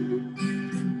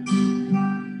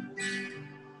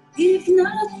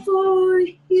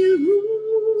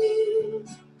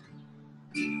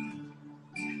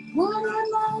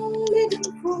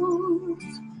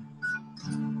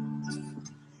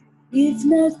If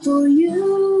not for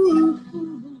you,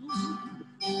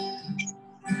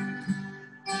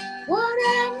 what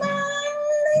am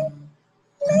I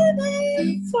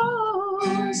living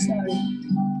for? Sorry.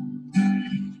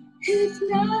 If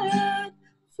not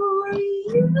for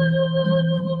you,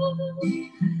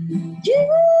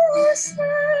 Jesus,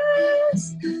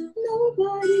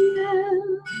 nobody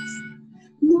else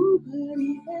will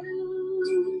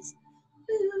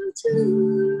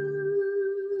do.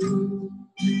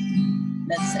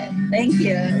 That's it. Thank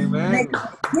you. Amen.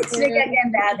 Next week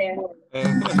again, Father.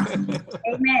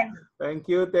 Amen. Thank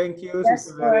you, Just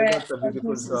Sister for Lorena. It's a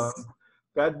beautiful song. Jesus.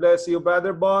 God bless you,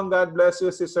 Brother Bong. God bless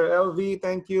you, Sister LV.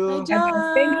 Thank you. Thank you.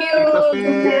 Tita Thank you.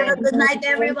 Faye. Good night,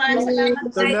 everyone.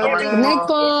 Salamat. Good Sister night, Good everyone. night Nena.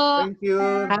 po. Thank you.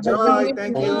 Have a Joy. great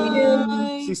Thank Thank you. you.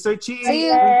 Bye. Sister God Chi. See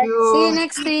you. Thank bless. See you you.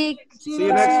 next week. See you See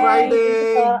you next next week. Bye. Thank you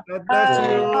po. Friday. God bless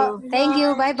Bye. you. Thank you.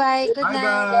 Bye. Bye-bye. Good night.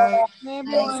 Bye-bye. Bye, Thank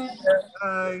everyone.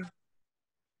 you.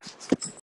 Bye.